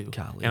do I do?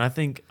 Golly. And I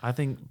think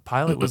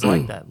Pilate was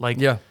like that. Like,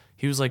 Yeah.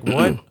 he was like,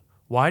 what?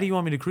 Why do you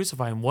want me to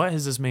crucify him? What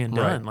has this man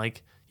done? Right. Mm-hmm.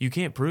 Like, you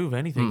can't prove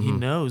anything. He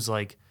knows,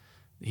 like,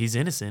 he's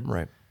innocent.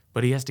 Right.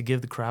 But he has to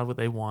give the crowd what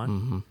they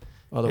want.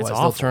 Otherwise, they'll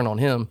awful. turn on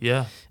him.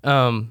 Yeah.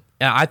 And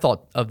I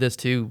thought of this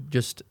too,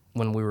 just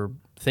when we were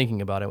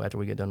thinking about it after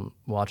we get done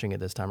watching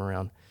it this time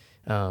around.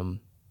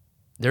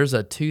 there's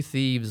a two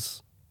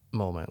thieves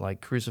moment,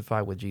 like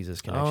crucified with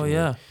Jesus connection. Oh,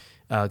 yeah.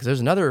 Because there's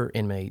another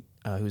inmate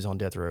who's on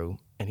death row,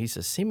 and he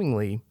says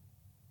seemingly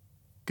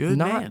Good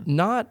man.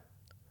 not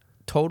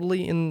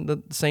totally in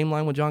the same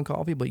line with John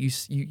Coffey, but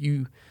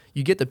you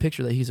get the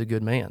picture that he's a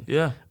good man.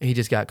 Yeah. He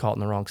just got caught in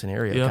the wrong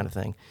scenario, Yep. kind of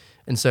thing.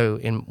 And so,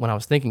 when I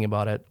was thinking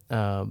about it,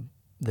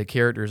 the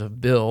characters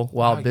of Bill,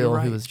 Wild Wow, Bill, you're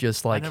right. who was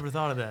just like, I never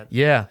thought of that.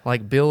 yeah,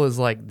 like Bill is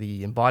like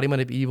the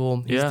embodiment of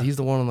evil. He's, Yeah. he's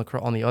the one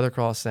on the other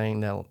cross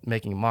saying that,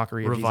 making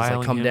mockery of Jesus, Reviling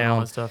like come him and all down.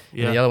 that stuff. And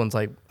Yeah. the other one's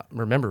like,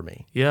 remember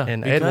me. Yeah.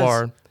 And because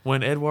Edouard,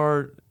 when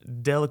Edouard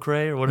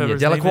Delacroix or whatever Yeah,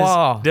 his name is.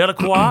 Delacroix.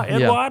 Delacroix. Yeah.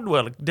 Edouard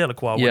well,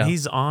 Delacroix. Yeah. When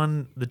he's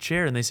on the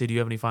chair and they say, do you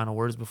have any final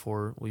words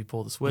before we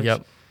pull the switch?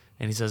 Yep.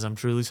 And he says, I'm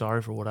truly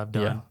sorry for what I've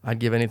done. yeah, I'd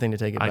give anything to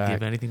take it I'd back.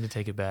 give anything to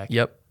take it back.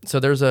 Yep. So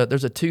there's a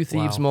two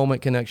thieves Wow.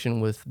 moment connection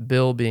with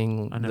Bill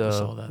being I never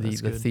saw that. That's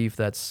the good. thief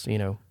that's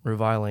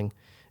reviling,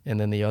 and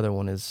then the other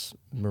one is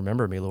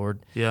remember me,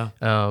 Lord. Yeah.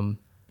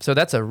 So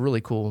that's a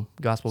really cool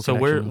gospel. So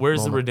connection where's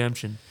the moment.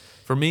 redemption?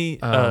 For me,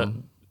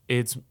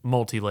 it's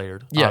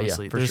multi-layered. Yeah,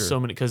 obviously. for There's sure. so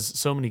many because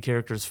so many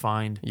characters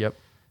find Yep.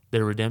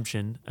 their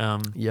redemption.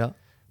 Yeah.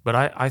 But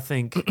I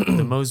think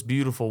the most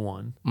beautiful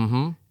one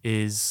Mm-hmm.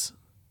 is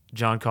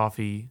John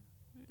Coffey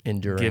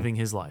Enduring. giving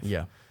his life.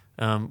 Yeah.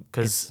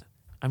 Because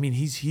I mean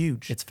he's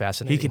huge. It's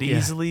fascinating. He could Yeah.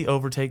 easily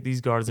overtake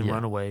these guards and Yeah.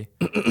 run away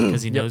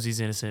because he knows he's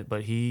innocent,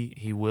 but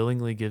he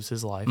willingly gives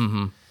his life.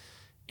 Mm-hmm.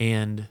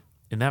 And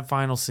in that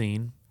final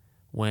scene,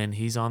 when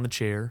he's on the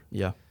chair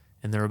Yeah.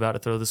 and they're about to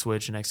throw the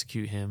switch and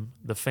execute him,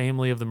 the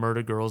family of the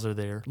murdered girls are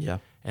there. Yeah.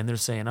 And they're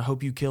saying, I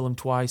hope you kill him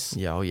twice.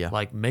 Yeah. Oh yeah.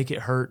 Like, make it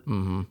hurt.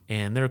 Mm-hmm.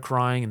 And they're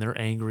crying and they're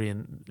angry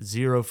and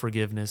zero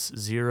forgiveness,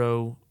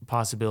 zero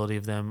possibility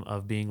of them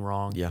of being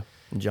wrong. Yeah.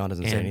 And John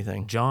doesn't And say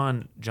anything.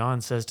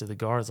 John says to the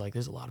guards, like,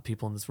 there's a lot of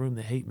people in this room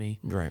that hate me.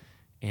 Right.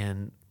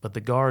 But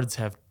the guards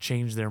have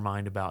changed their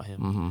mind about him.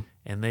 Mm-hmm.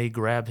 And they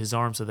grab his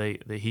arm so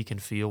that he can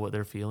feel what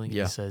they're feeling.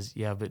 Yeah. He says,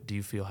 yeah, but do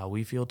you feel how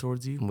we feel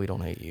towards you? We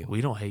don't hate you.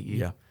 We don't hate you.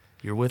 Yeah.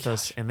 You're with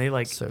us. And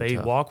they so they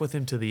tough. walk with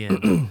him to the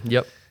end.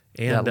 Yep.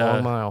 And that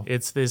long mile.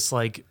 it's this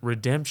like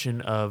redemption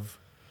of,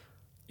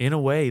 in a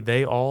way,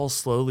 they all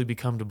slowly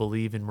become to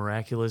believe in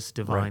miraculous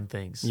divine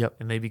things. Yep.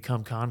 And they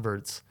become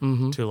converts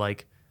Mm-hmm. to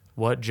like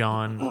what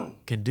John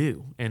can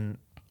do. And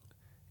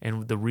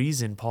the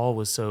reason Paul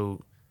was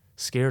so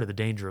scared of the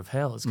danger of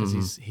hell is because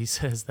Mm-hmm. he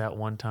says that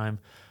one time,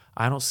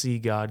 I don't see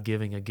God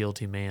giving a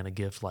guilty man a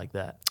gift like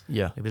that.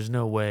 Yeah. Like, there's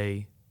no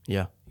way,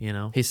 Yeah. He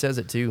He says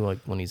it too, like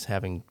when he's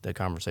having the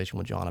conversation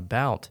with John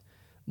about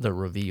the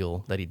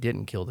reveal that he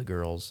didn't kill the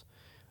girls.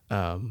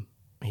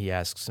 He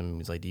asks him,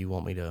 he's like, do you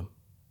want me to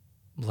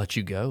let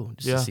you go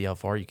just Yeah. to see how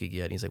far you could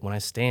get? And he's like, when I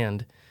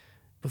stand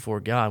before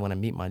God, when I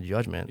meet my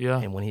judgment, Yeah.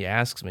 and when he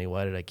asks me,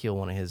 why did I kill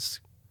one of his,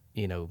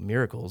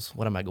 miracles?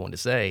 What am I going to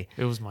say?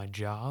 it was my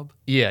job.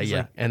 Yeah, He's yeah.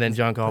 like, And then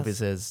John Coffey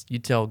says, you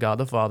tell God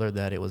the Father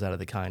that it was out of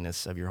the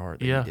kindness of your heart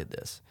that Yeah. you did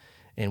this.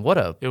 And what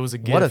a It was a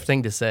what a gift.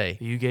 thing to say.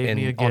 You gave and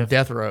me a on gift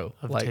death row.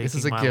 of Like this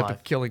is a taking my gift life.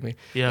 of killing me.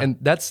 Yeah. And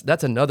that's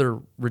another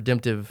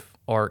redemptive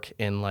arc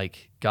and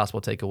like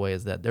gospel takeaway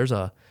is that there's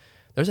a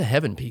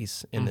heaven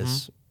piece in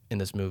Mm-hmm.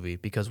 this movie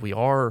because we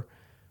are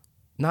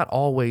not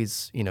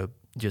always,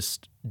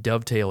 just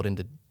dovetailed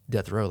into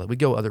death row. Like we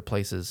go other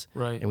places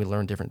Right. and we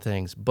learn different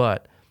things,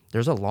 but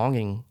there's a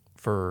longing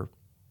for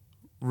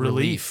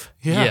relief.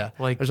 Yeah.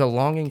 Like, there's a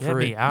longing get for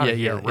me it. out of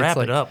here. It's Wrap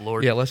it up,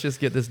 Lord. Yeah, let's just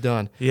get this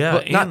done. Yeah,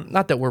 but and-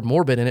 not that we're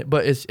morbid in it,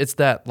 but it's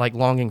that like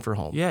longing for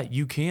home. yeah,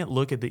 you can't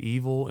look at the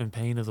evil and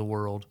pain of the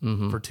world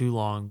Mm-hmm. for too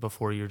long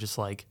before you're just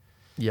like,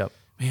 Yep.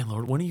 man,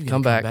 Lord, when are you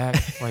Come going to back.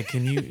 come back? Like,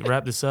 can you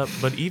wrap this up?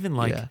 But even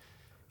like,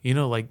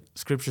 Yeah. like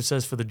Scripture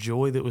says, for the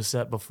joy that was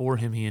set before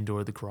him, he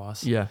endured the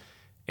cross. Yeah.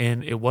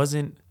 And it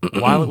wasn't,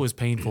 while it was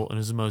painful and it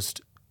was the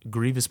most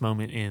grievous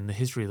moment in the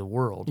history of the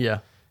world, Yeah.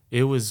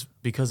 it was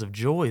because of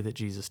joy that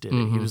Jesus did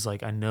it. He was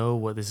like, I know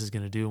what this is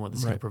going to do and what this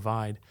is going to Mm-hmm.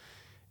 Right. provide.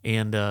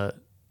 And,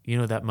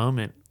 that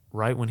moment,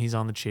 right when he's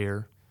on the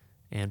chair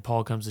and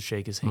Paul comes to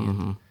shake his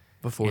hand.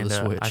 Before And,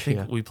 the switch. I think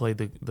yeah. we played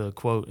the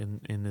quote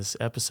in this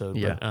episode.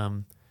 Yeah. But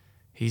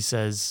he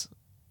says,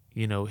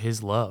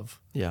 his love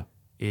Yeah.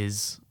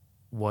 is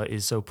what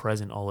is so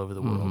present all over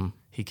the world.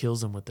 He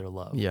kills them with their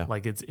love. Mm-hmm. Yeah.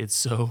 Like it's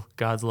so,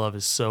 God's love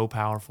is so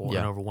powerful Yeah.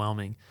 and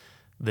overwhelming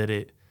that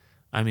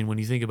when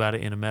you think about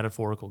it in a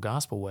metaphorical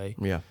gospel way,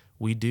 Yeah.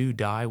 we do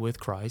die with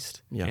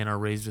Christ Yeah. and are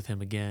raised with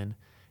him again.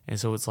 And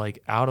so it's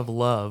like out of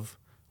love,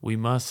 we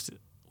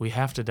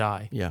have to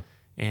die. Yeah.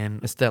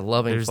 And It's that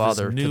loving there's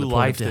Father this to new the point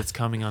life of death. that's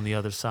coming on the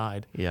other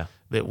side Yeah.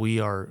 that we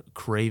are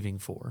craving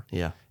for.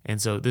 Yeah.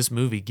 And so this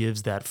movie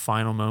gives that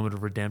final moment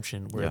of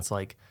redemption where Yeah. it's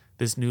like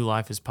this new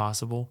life is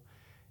possible.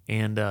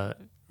 And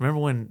remember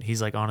when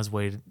he's like on his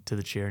way to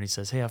the chair and he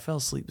says, "Hey, I fell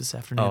asleep this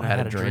afternoon. Oh, I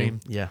had a dream."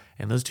 Yeah.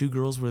 And those two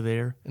girls were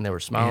there. And they were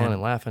smiling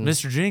and laughing.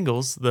 Mr.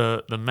 Jingles,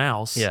 the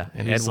mouse, Yeah,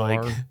 and who's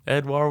Edouard. like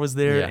Edouard was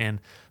there, Yeah. and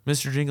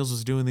Mr. Jingles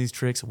was doing these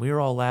tricks, and we were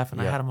all laughing.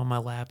 I Yeah. had him on my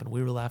lap, and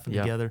we were laughing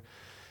Yeah. together.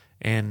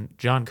 And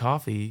John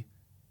Coffey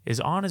is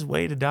on his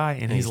way to die,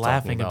 and he's he's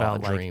laughing talking about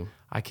about a like, dream.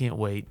 I can't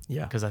wait,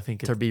 Yeah. because I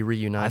think To be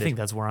reunited. I think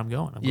that's where I'm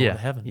going. I'm going Yeah. to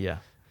heaven. Yeah.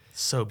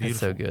 So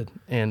beautiful. It's so good.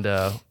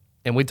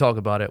 And we talk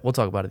about it. We'll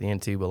talk about it at the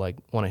end too. But like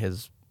one of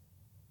his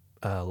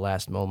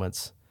last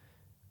moments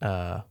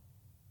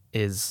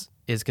is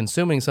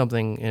consuming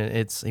something,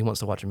 and he wants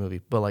to watch a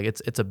movie, but like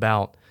it's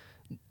about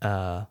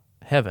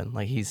heaven.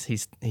 Like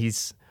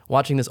he's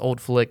watching this old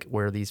flick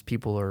where these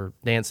people are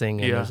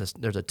dancing, and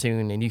there's a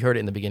tune, and you heard it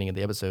in the beginning of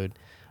the episode,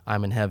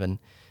 "I'm in heaven,"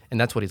 and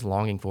that's what he's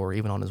longing for,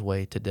 even on his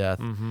way to death.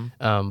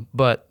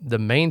 But the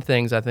main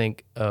things I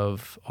think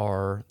of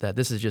are that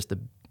this is just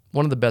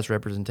one of the best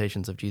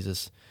representations of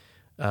Jesus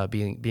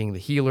being the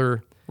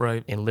healer,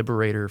 right, and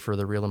liberator for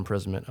the real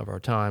imprisonment of our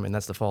time, and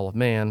that's the fall of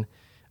man,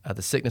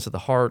 the sickness of the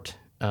heart.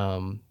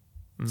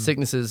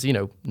 Sicknesses,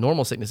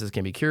 normal sicknesses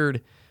can be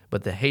cured,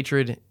 but the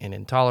hatred and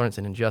intolerance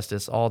and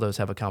injustice, all those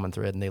have a common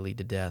thread, and they lead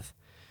to death.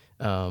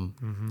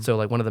 So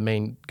like one of the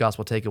main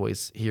gospel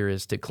takeaways here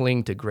is to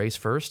cling to grace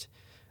first,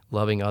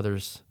 loving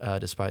others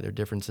despite their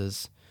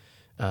differences.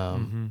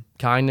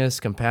 Kindness,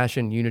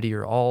 compassion, unity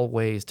are all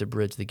ways to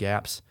bridge the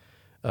gaps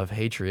of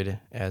hatred,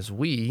 as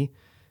we,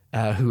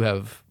 who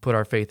have put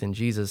our faith in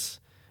Jesus,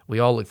 we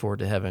all look forward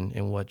to heaven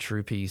and what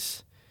true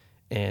peace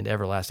and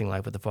everlasting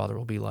life with the Father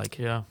will be like.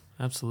 Yeah,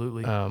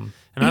 absolutely. And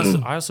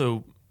I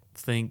also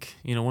think,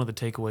 one of the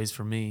takeaways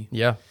for me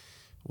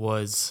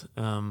was,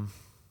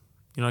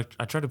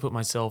 I tried to put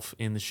myself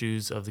in the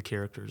shoes of the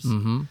characters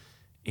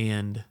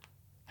and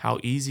how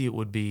easy it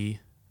would be.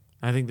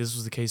 I think this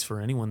was the case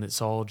for anyone that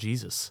saw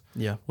Jesus.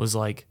 Yeah. Was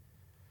like,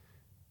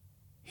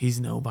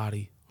 he's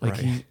nobody. Like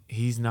right.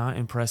 he's not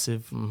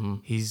impressive.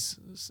 He's,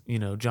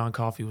 John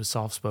Coffey was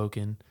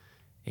soft-spoken,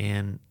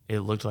 and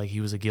it looked like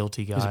he was a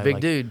guilty guy. He's a big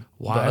dude.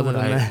 Why would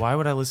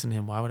I listen to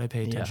him? Why would I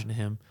pay attention to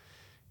him?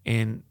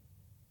 And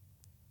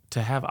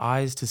to have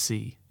eyes to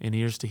see and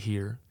ears to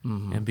hear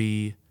and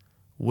be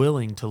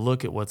willing to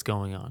look at what's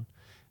going on.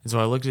 And so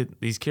I looked at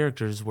these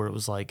characters where it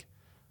was like,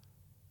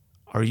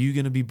 are you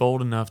going to be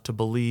bold enough to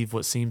believe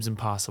what seems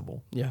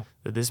impossible? Yeah.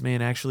 That this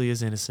man actually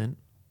is innocent,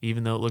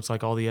 even though it looks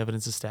like all the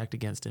evidence is stacked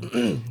against him.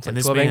 It's and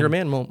like 12 Angry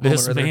Man moment.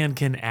 This man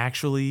can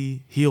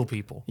actually heal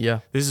people.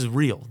 Yeah. This is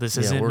real. This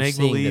isn't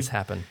make-believe. Seeing this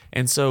happen.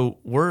 And so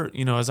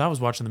as I was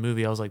watching the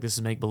movie, I was like, this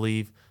is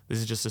make-believe. This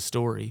is just a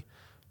story.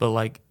 But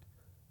like,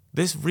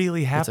 this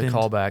really happened. It's a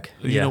callback.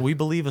 We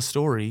believe a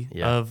story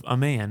of a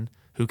man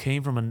who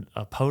came from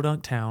a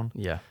podunk town.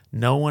 Yeah.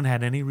 No one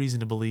had any reason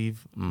to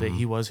believe that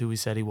he was who he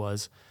said he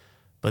was.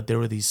 But there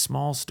were these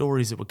small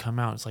stories that would come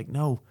out. It's like,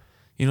 no.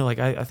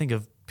 I think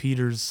of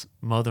Peter's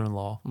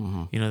mother-in-law.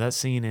 That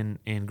scene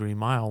in Green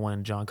Mile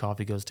when John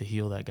Coffey goes to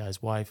heal that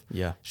guy's wife.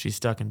 Yeah. She's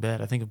stuck in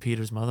bed. I think of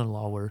Peter's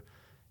mother-in-law where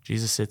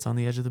Jesus sits on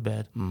the edge of the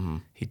bed.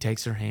 He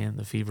takes her hand.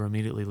 The fever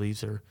immediately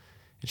leaves her.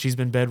 And she's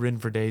been bedridden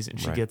for days, and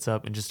she gets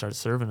up and just starts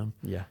serving him.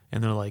 Yeah.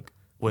 And they're like,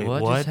 wait,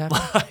 what?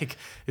 Like,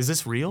 is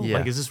this real? Yeah.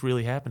 Like, is this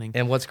really happening?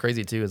 And what's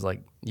crazy, too, is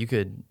like,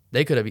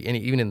 they could have,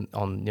 even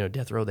on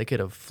death row, they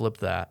could have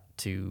flipped that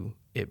to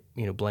it,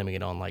 blaming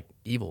it on like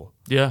evil.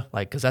 Yeah.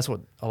 Like, because that's what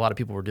a lot of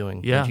people were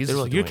doing. Yeah. They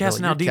were like, you're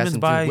casting out demons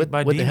with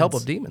the help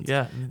of demons.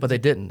 Yeah. But they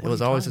didn't. It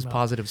was always this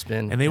positive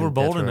spin. And they were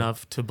bold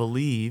enough to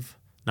believe,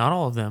 not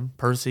all of them.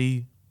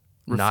 Percy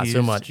refused. Not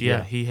so much.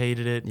 Yeah. He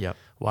hated it. Yep.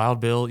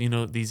 Wild Bill,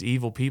 these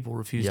evil people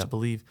refused to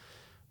believe.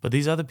 But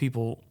these other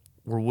people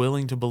were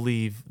willing to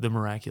believe the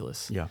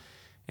miraculous. Yeah.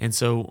 And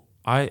so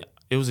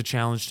it was a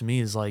challenge to me,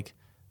 is like,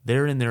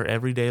 they're in their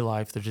everyday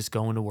life. They're just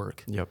going to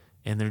work. Yep.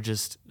 And they're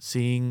just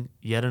seeing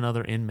yet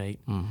another inmate.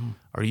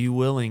 Are you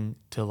willing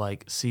to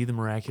like see the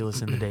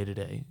miraculous in the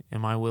day-to-day?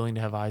 Am I willing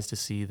to have eyes to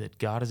see that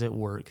God is at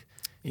work?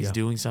 He's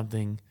doing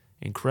something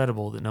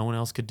incredible that no one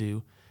else could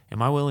do.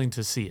 Am I willing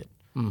to see it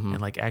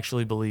and like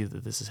actually believe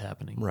that this is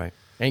happening? Right.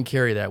 And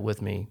carry that with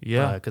me.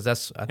 Yeah. Because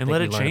that's, I think,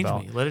 let it change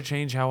me. Let it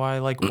change how I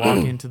like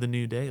walk into the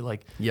new day.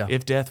 Like,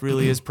 if death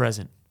really is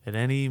present at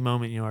any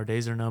moment, our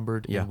days are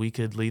numbered and we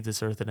could leave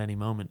this earth at any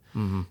moment.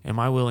 Am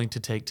I willing to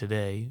take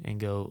today and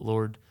go,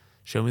 Lord,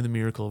 show me the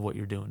miracle of what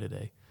you're doing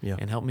today,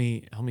 and help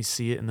me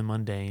see it in the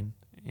mundane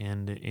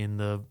and in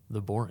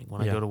the boring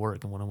when I go to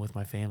work and when I'm with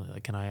my family.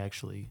 Like, can I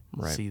actually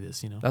see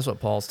this? That's what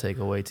Paul's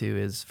takeaway too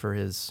is for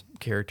his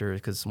character,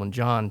 because when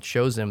John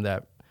shows him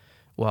that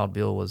Wild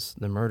Bill was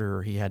the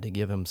murderer, he had to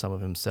give him some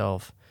of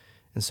himself,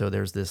 and so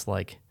there's this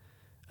like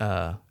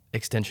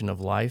extension of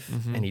life,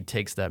 and he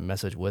takes that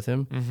message with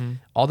him.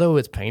 Although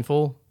it's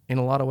painful in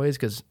a lot of ways,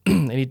 because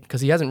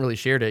he hasn't really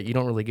shared it, you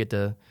don't really get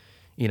to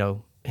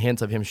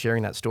hints of him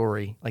sharing that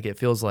story. Like, it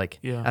feels like,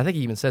 I think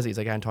he even says it, he's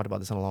like, I haven't talked about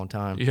this in a long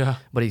time. Yeah.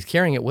 But he's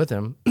carrying it with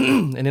him.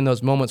 And in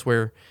those moments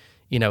where,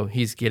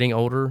 he's getting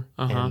older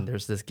and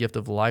there's this gift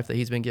of life that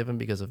he's been given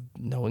because of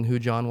knowing who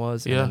John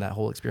was and that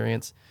whole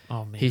experience.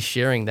 Oh, man. He's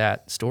sharing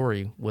that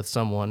story with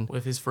someone.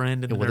 With his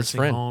friend in the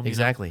nursing home.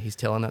 Exactly. He's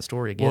telling that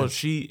story again. Well,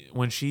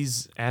 when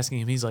she's asking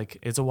him, he's like,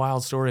 it's a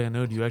wild story, I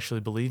know. Do you actually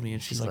believe me?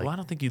 And she's like, well, I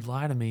don't think you'd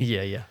lie to me.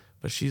 Yeah, yeah.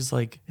 But she's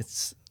like,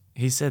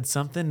 He said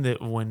something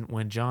that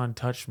when John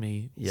touched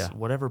me, Yeah.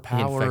 whatever He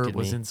power infected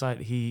was me.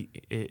 inside,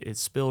 it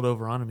spilled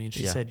over onto me. And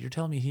she Yeah. said, "You're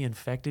telling me he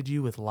infected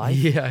you with life?"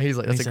 Yeah, he's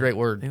like, And he that's a said, great I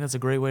word. think that's a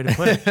great way to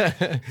put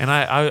it. And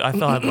I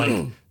thought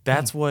like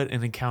that's what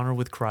an encounter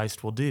with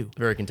Christ will do.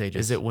 Very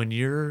contagious. Is that when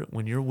you're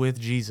with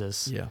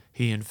Jesus, Yeah.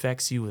 he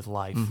infects you with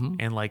life.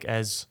 And like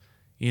as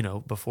you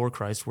know, before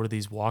Christ, we're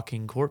these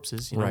walking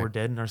corpses. You know, Right. we're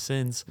dead in our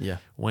sins. Yeah.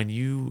 When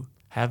you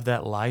have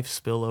that life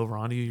spill over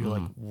onto you, you're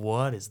like,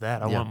 what is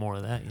that? I Yeah. want more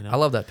of that. You know, I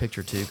love that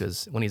picture too,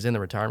 because when he's in the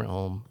retirement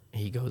home,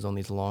 he goes on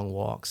these long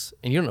walks,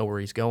 and you don't know where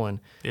he's going,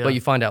 Yeah. but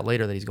you find out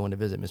later that he's going to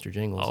visit Mr.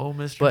 Jingles. Oh,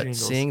 Mr. But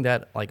Jingles. seeing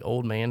that like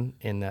old man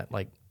in that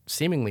like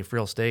seemingly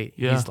frail state,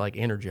 Yeah. he's like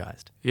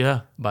energized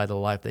yeah. by the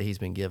life that he's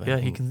been given. Yeah,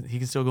 And he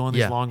can still go on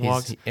these long he's-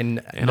 walks. and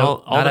all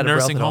not the out of breath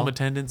nursing at home all.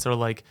 attendants are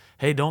like,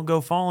 "Hey, don't go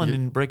falling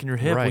and breaking your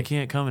hip. We Right.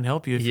 can't come and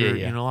help you if Yeah, you're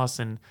yeah. lost."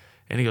 And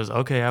he goes,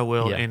 "Okay, I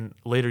will." Yeah. And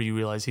later you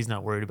realize he's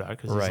not worried about it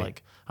because Right. he's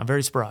like, "I'm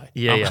very spry."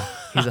 Yeah, I'm- yeah.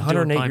 He's I'm doing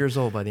 108 fine." years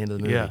old by the end of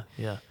the movie. Yeah,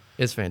 yeah.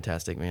 It's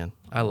fantastic, man.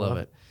 I love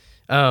it.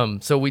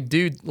 So we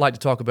do like to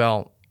talk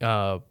about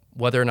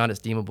whether or not it's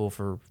deemable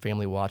for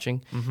family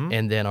watching,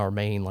 and then our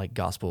main like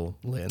gospel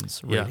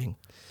lens Yeah. rating.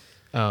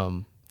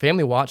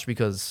 Family watch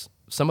because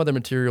some of the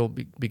material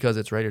because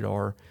it's rated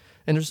R,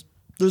 and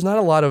there's not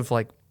a lot of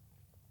like,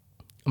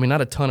 I mean,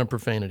 not a ton of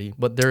profanity,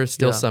 but there is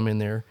still Yeah. some in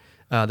there.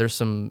 There's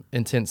some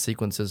intense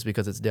sequences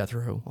because it's death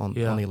row on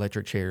Yeah. the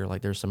electric chair.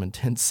 Like there's some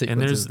intense And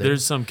sequences.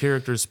 there's some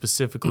characters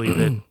specifically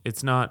that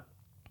it's not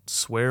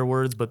swear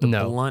words, but the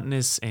No.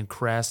 bluntness and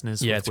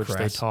crassness Yeah, with it's which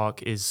crass. they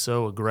talk is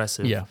so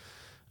aggressive. Yeah.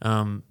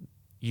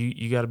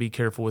 You got to be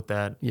careful with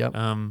that. Yep.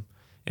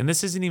 And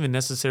this isn't even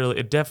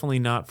necessarily, definitely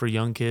not for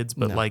young kids,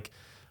 but No. like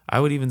I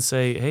would even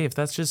say, hey, if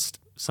that's just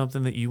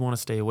something that you want to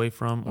stay away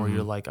from, or Mm-hmm.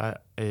 you're like,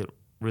 it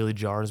really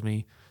jars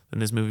me, then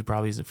this movie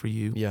probably isn't for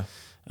you. Yeah.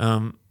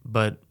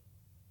 But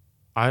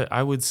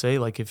I would say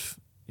like if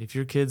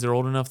your kids are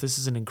old enough, this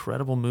is an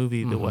incredible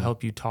movie that will Mm-hmm.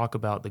 help you talk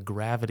about the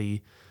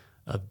gravity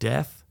of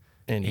death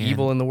And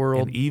evil in the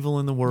world. and evil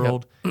in the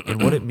world,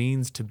 and what it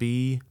means to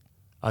be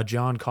a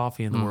John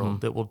Coffey in the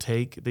world that will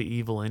take the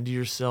evil into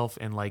yourself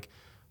and like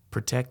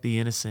protect the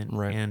innocent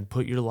Right. and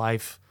put your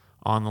life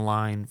on the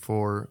line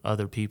for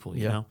other people.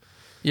 You Yeah. know,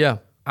 Yeah,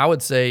 I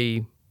would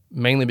say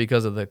mainly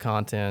because of the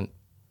content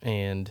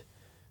and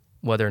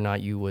whether or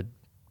not you would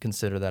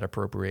consider that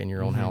appropriate in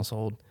your own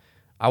household.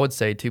 I would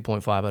say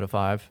 2.5 out of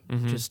 5,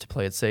 just to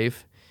play it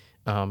safe.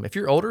 If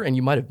you're older and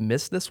you might have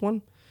missed this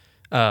one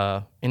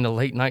in the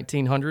late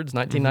 1900s,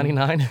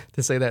 1999,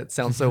 to say that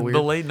sounds so weird.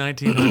 the late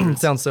 1900s.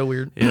 Sounds so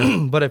weird.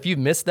 But if you've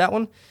missed that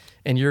one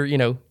and you're,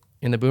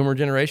 in the boomer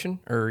generation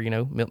or,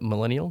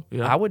 millennial,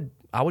 Yeah.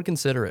 I would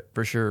consider it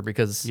for sure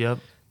because Yep.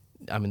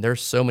 I mean,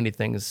 there's so many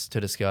things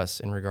to discuss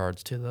in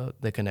regards to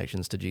the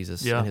connections to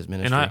Jesus Yeah. and his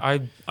ministry.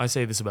 And I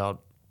say this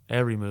about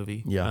every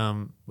movie.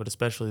 Yeah. But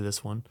especially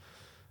this one.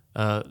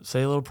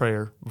 Say a little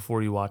prayer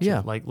before you watch Yeah.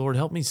 it. Like, Lord,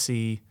 help me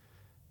see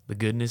the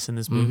goodness in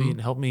this movie,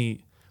 and help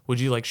me. Would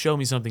you like show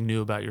me something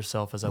new about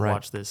yourself as I Right.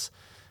 watch this?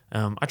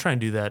 I try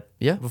and do that.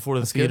 Yeah, Before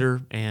the that's good.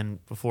 theater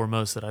and before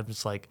most. That I'm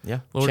just like, Yeah.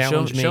 Lord,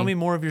 Challenge show me. me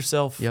more of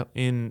yourself Yep.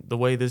 in the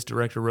way this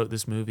director wrote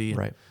this movie. And,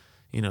 Right.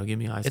 Give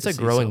me eyes. It's to a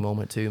see. growing So-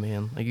 moment too,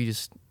 man. Like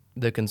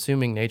the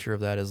consuming nature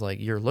of that is like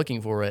you're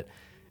looking for it,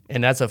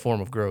 and that's a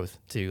form of growth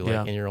too, like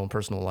Yeah. in your own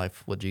personal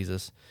life with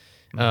Jesus.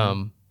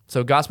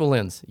 So gospel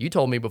lens. You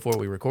told me before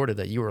we recorded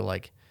that you were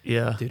like,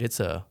 Yeah. dude, it's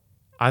a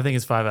I think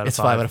it's 5 out of It's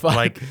 5. 5 out of 5.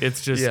 Like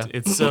it's just Yeah.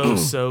 it's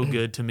so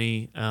good to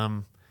me.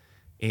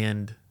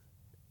 And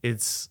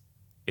it's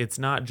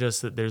not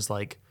just that there's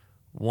like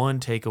one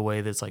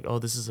takeaway that's like, oh,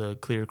 this is a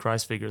clear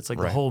Christ figure. It's like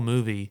Right. the whole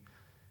movie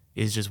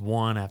is just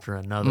one after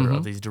another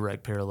of these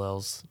direct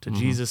parallels to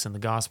Jesus and the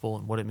gospel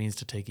and what it means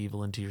to take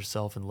evil into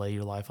yourself and lay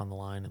your life on the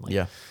line. And like,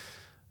 yeah.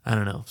 I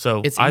don't know.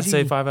 So It's I'd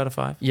say easy- 5 out of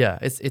 5. Yeah,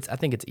 it's. I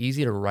think it's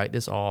easy to write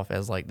this off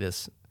as like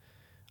this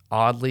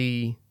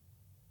oddly,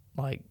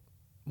 like,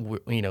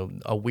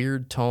 a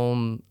weird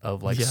tone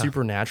of like Yeah.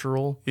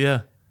 supernatural,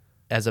 Yeah.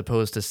 as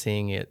opposed to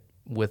seeing it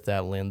with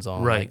that lens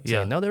on. Right, Like, saying,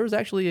 yeah. no, there was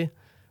actually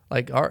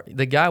like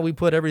the guy we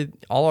put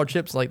all our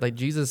chips like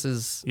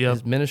Jesus' Yep.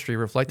 his ministry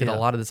reflected Yeah. a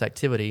lot of this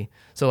activity.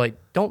 So like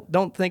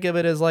don't think of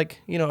it as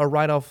like a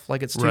write off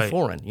like it's too Right.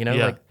 foreign. Yeah.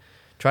 Like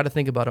try to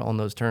think about it on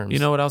those terms. You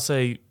know what I'll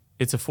say?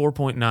 It's a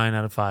 4.9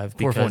 out of 5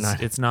 because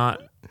 4.9. it's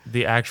not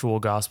the actual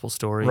gospel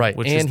story, right?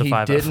 which and is the he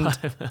 5 didn't,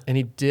 out of 5. and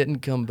he didn't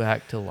come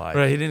back to life.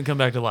 Right, he didn't come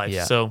back to life.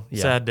 Yeah. So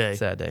Yeah. sad day.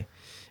 Sad day.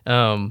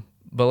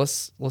 But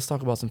let's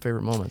talk about some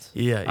favorite moments.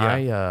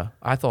 Yeah.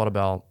 I thought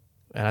about,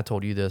 and I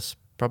told you this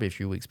probably a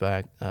few weeks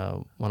back.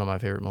 One of my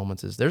favorite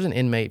moments is there's an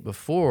inmate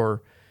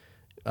before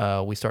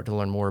we start to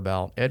learn more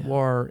about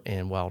Edward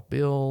and Wild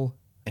Bill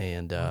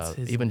and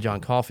his even John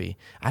Coffey.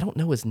 I don't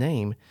know his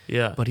name.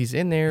 Yeah. But he's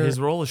in there. His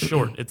role is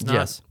short. It's not.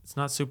 Yes. It's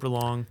not super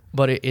long.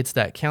 But it's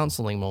that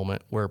counseling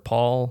moment where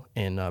Paul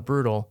and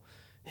Brutal,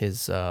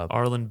 his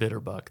Arlen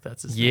Bitterbuck.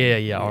 That's his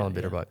name. yeah, Arlen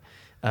Bitterbuck.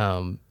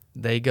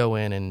 They go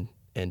in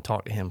and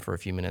talk to him for a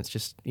few minutes,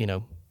 just,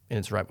 and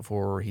it's right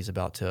before he's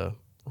about to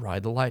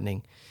ride the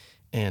lightning.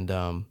 And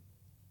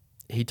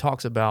he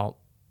talks about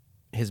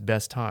his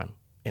best time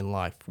in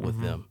life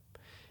with them.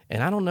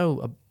 And I don't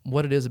know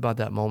what it is about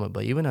that moment,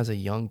 but even as a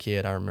young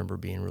kid, I remember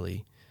being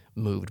really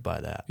moved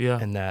by that. Yeah.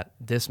 And that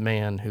this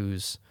man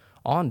who's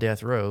on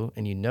death row,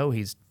 and you know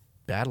he's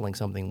battling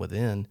something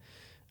within,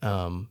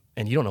 and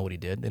you don't know what he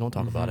did. They don't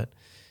talk about it.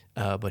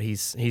 But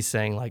he's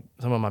saying, like,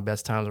 some of my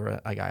best times were,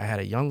 like, I had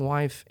a young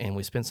wife, and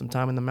we spent some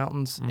time in the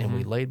mountains, and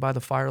we laid by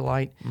the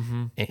firelight,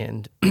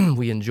 and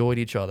we enjoyed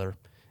each other,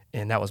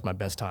 and that was my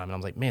best time. And I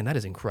was like, man, that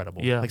is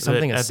incredible. Yeah, like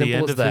something as at the simple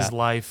end as of that. his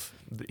life,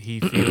 he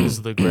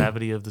feels the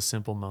gravity of the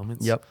simple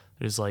moments. Yep.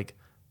 It's like,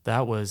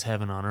 that was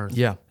heaven on earth.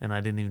 Yeah. And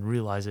I didn't even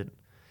realize it.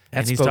 That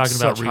And he's spoke talking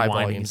about such high rewinding.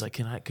 volumes. He's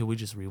like, could we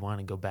just rewind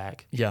and go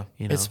back? Yeah,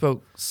 You know? it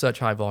spoke such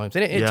high volumes,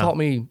 and it Yeah. taught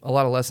me a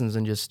lot of lessons.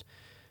 And just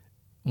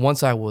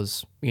once I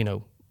was,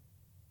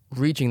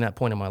 reaching that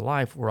point in my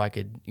life where I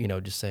could,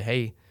 just say,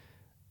 hey,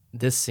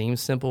 this seems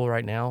simple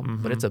right now,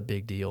 but it's a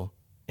big deal,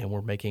 and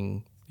we're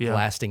making Yeah.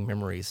 lasting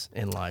memories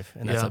in life,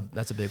 and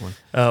that's a big one.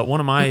 One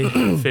of my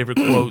favorite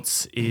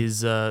quotes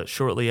is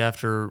shortly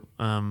after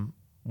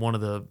one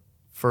of the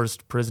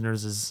first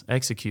prisoners is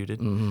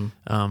executed,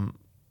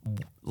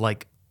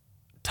 like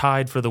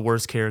tied for the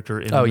worst character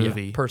in the Oh, yeah,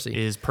 movie Percy.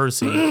 is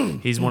Percy.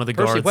 He's one of the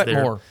Percy guards there.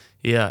 Wetmore.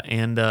 Yeah,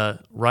 and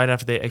right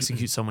after they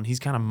execute someone, he's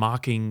kind of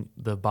mocking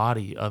the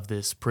body of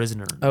this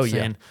prisoner, Oh, yeah.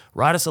 saying,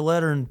 "Write us a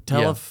letter and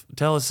tell Yeah.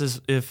 tell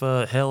us if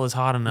hell is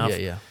hot enough."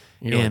 Yeah.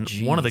 You're And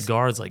like, one of the "Jeez."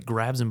 guards like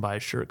grabs him by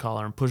his shirt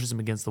collar and pushes him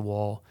against the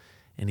wall,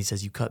 and he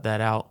says, "You cut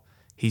that out."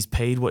 He's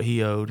paid what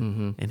he owed,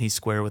 and he's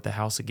square with the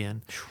house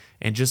again.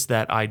 And just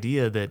that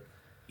idea that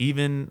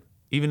even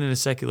in a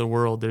secular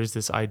world, there's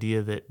this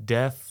idea that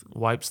death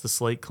wipes the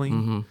slate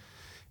clean,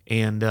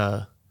 and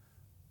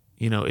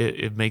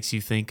it makes you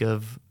think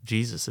of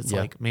Jesus. It's Yeah.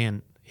 like,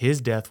 man,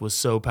 his death was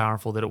so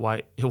powerful that it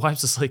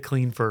wipes the slate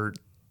clean for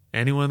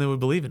anyone that would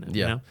believe in it.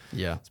 Yeah, You know?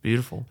 yeah. It's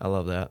beautiful. I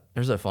love that.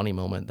 There's a funny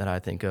moment that I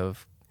think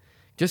of,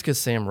 just because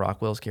Sam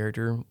Rockwell's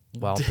character,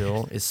 Wild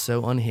Bill, is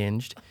so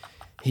unhinged.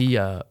 He,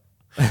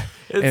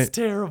 It's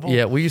terrible.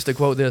 Yeah, we used to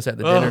quote this at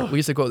the dinner. We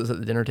used to quote this at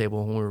the dinner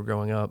table when we were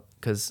growing up,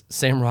 because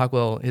Sam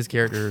Rockwell, his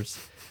characters,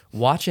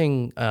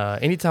 watching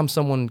anytime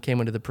someone came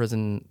into the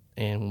prison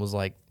and was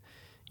like,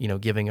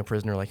 giving a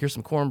prisoner like, here's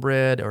some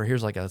cornbread, or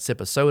here's like a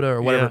sip of soda,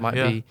 or whatever it might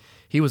be.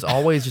 He was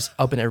always just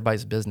up in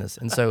everybody's business,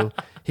 and so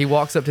he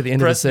walks up to the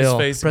end Presses of the his cell,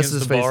 face presses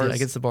his against the face bars.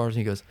 against the bars, and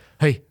he goes,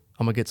 "Hey,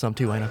 I'm gonna get some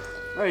too, ain't I?"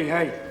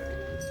 Hey,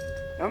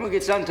 I'm gonna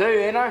get some too,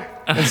 ain't I?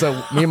 And so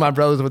me and my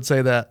brothers would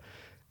say that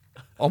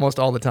almost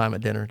all the time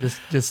at dinner.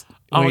 Just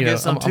I'm gonna you know, get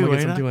some I'm gonna too,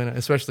 get some ain't I? too, ain't I?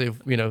 Especially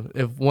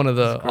if one of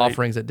the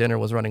offerings at dinner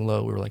was running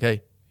low, we were like,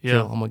 "Hey, Yeah.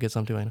 chill, I'm gonna get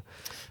some too, ain't I?"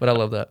 But I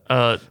love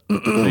that.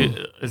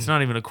 It's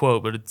not even a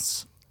quote, but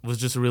was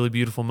just a really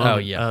beautiful moment. Oh,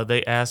 yeah.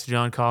 They asked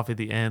John Coffey at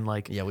the end,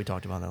 like, Yeah, we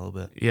talked about that a little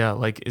bit. yeah,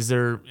 like, is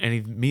there any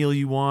meal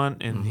you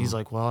want? And he's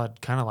like, well, I'd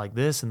kind of like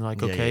this. And they're like,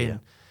 Mm-hmm. Yeah, okay. yeah.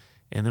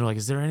 And they're like,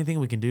 is there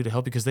anything we can do to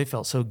help? Because they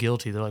felt so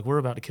guilty. They're like, we're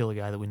about to kill a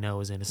guy that we know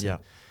is innocent. Yeah.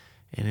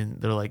 And then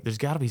they're like, there's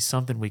got to be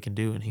something we can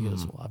do. And he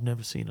goes, well, I've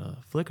never seen a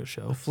Flickr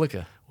show,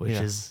 Flicka, which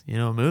yeah. is,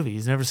 a movie.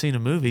 He's never seen a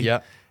movie.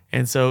 Yeah.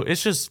 And so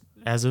it's just,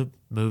 as a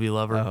movie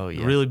lover, Oh,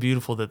 yeah. really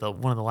beautiful that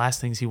one of the last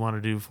things he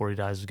wanted to do before he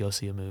dies was go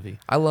see a movie.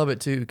 I love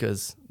it too,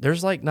 because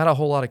there's like not a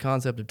whole lot of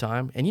concept of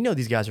time, and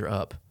these guys are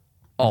up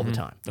all the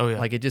time. Oh, yeah.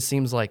 Like, it just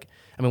seems like,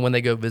 when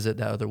they go visit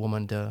that other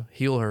woman to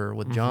heal her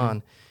with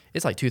John,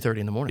 it's like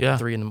 2:30 in the morning, Yeah.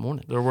 3 in the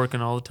morning. They're working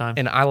all the time.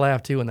 And I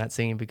laugh too in that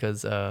scene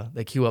because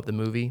they cue up the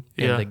movie,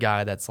 and Yeah. the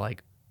guy that's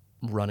like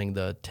running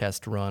the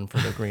test run for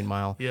the Green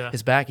Mile, Yeah.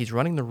 his back, he's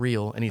running the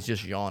reel, and he's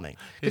just yawning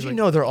because He's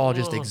like, they're all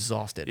just "Ugh."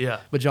 exhausted. Yeah.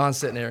 But John's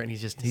sitting there and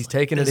he's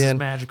taking this it is in,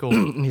 magical.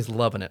 and he's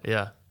loving it.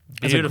 Yeah.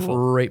 It's Beautiful. a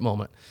great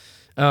moment.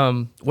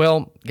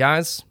 Well,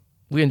 guys,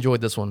 we enjoyed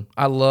this one.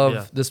 I love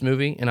Yeah. this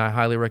movie, and I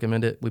highly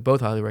recommend it. We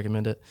both highly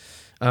recommend it.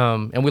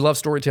 And we love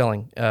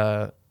storytelling,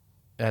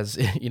 as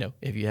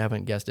if you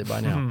haven't guessed it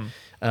by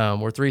now.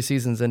 We're 3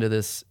 seasons into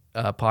this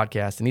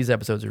podcast, and these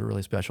episodes are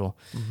really special.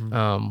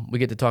 We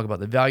get to talk about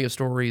the value of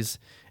stories,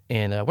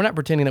 and we're not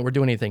pretending that we're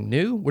doing anything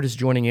new. We're just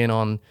joining in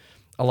on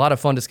a lot of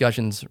fun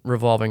discussions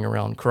revolving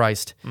around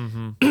Christ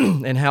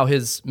and how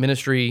his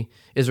ministry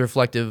is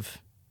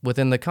reflective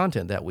within the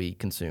content that we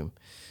consume.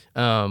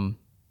 And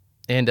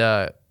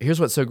here's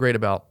what's so great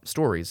about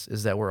stories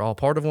is that we're all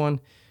part of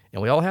one,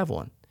 and we all have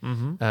one.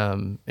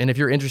 And if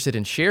you're interested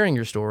in sharing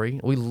your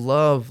story, we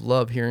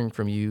love hearing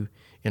from you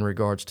in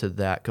regards to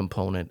that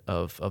component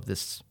of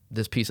this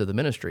piece of the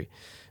ministry.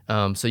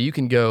 So you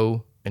can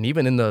go, and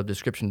even in the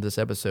description of this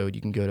episode,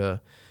 you can go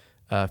to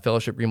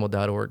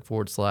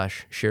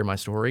fellowshipgreenville.org/share my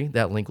story.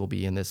 That link will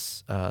be in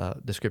this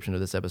description of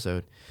this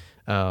episode.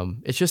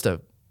 It's just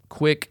a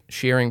quick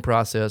sharing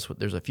process.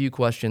 There's a few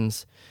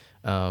questions,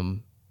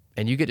 and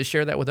you get to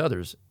share that with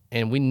others.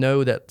 And we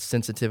know that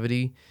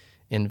sensitivity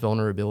and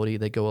vulnerability,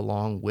 they go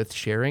along with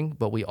sharing,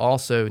 but we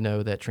also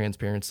know that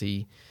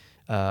transparency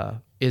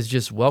is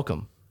just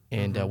welcome.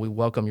 And we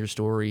welcome your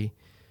story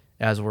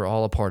as we're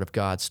all a part of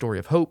God's story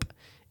of hope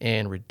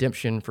and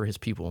redemption for his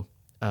people.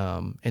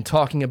 And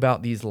talking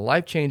about these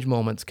life change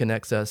moments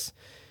connects us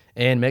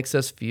and makes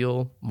us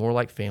feel more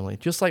like family,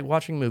 just like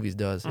watching movies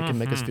does. It can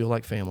make us feel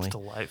like family. It's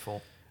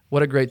delightful.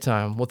 What a great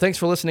time. Well, thanks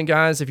for listening,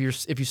 guys. If you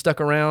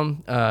stuck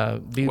around,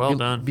 be on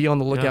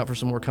the lookout for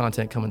some more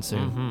content coming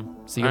soon.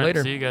 See you All right,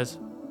 later. see you guys.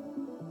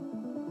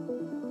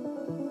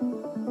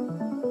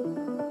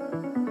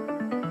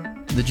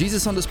 The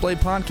Jesus on Display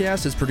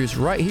podcast is produced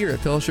right here at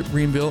Fellowship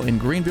Greenville in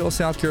Greenville,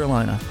 South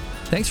Carolina.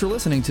 Thanks for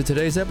listening to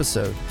today's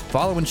episode.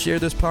 Follow and share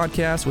this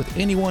podcast with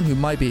anyone who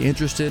might be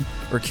interested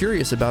or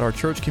curious about our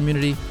church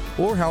community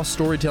or how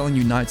storytelling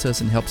unites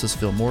us and helps us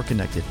feel more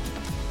connected.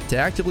 To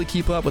actively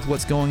keep up with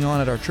what's going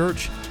on at our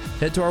church,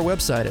 head to our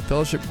website at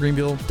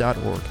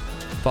fellowshipgreenville.org.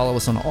 Follow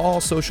us on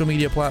all social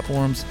media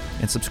platforms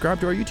and subscribe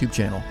to our YouTube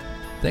channel.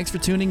 Thanks for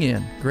tuning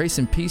in. Grace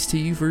and peace to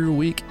you for your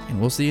week, and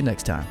we'll see you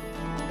next time.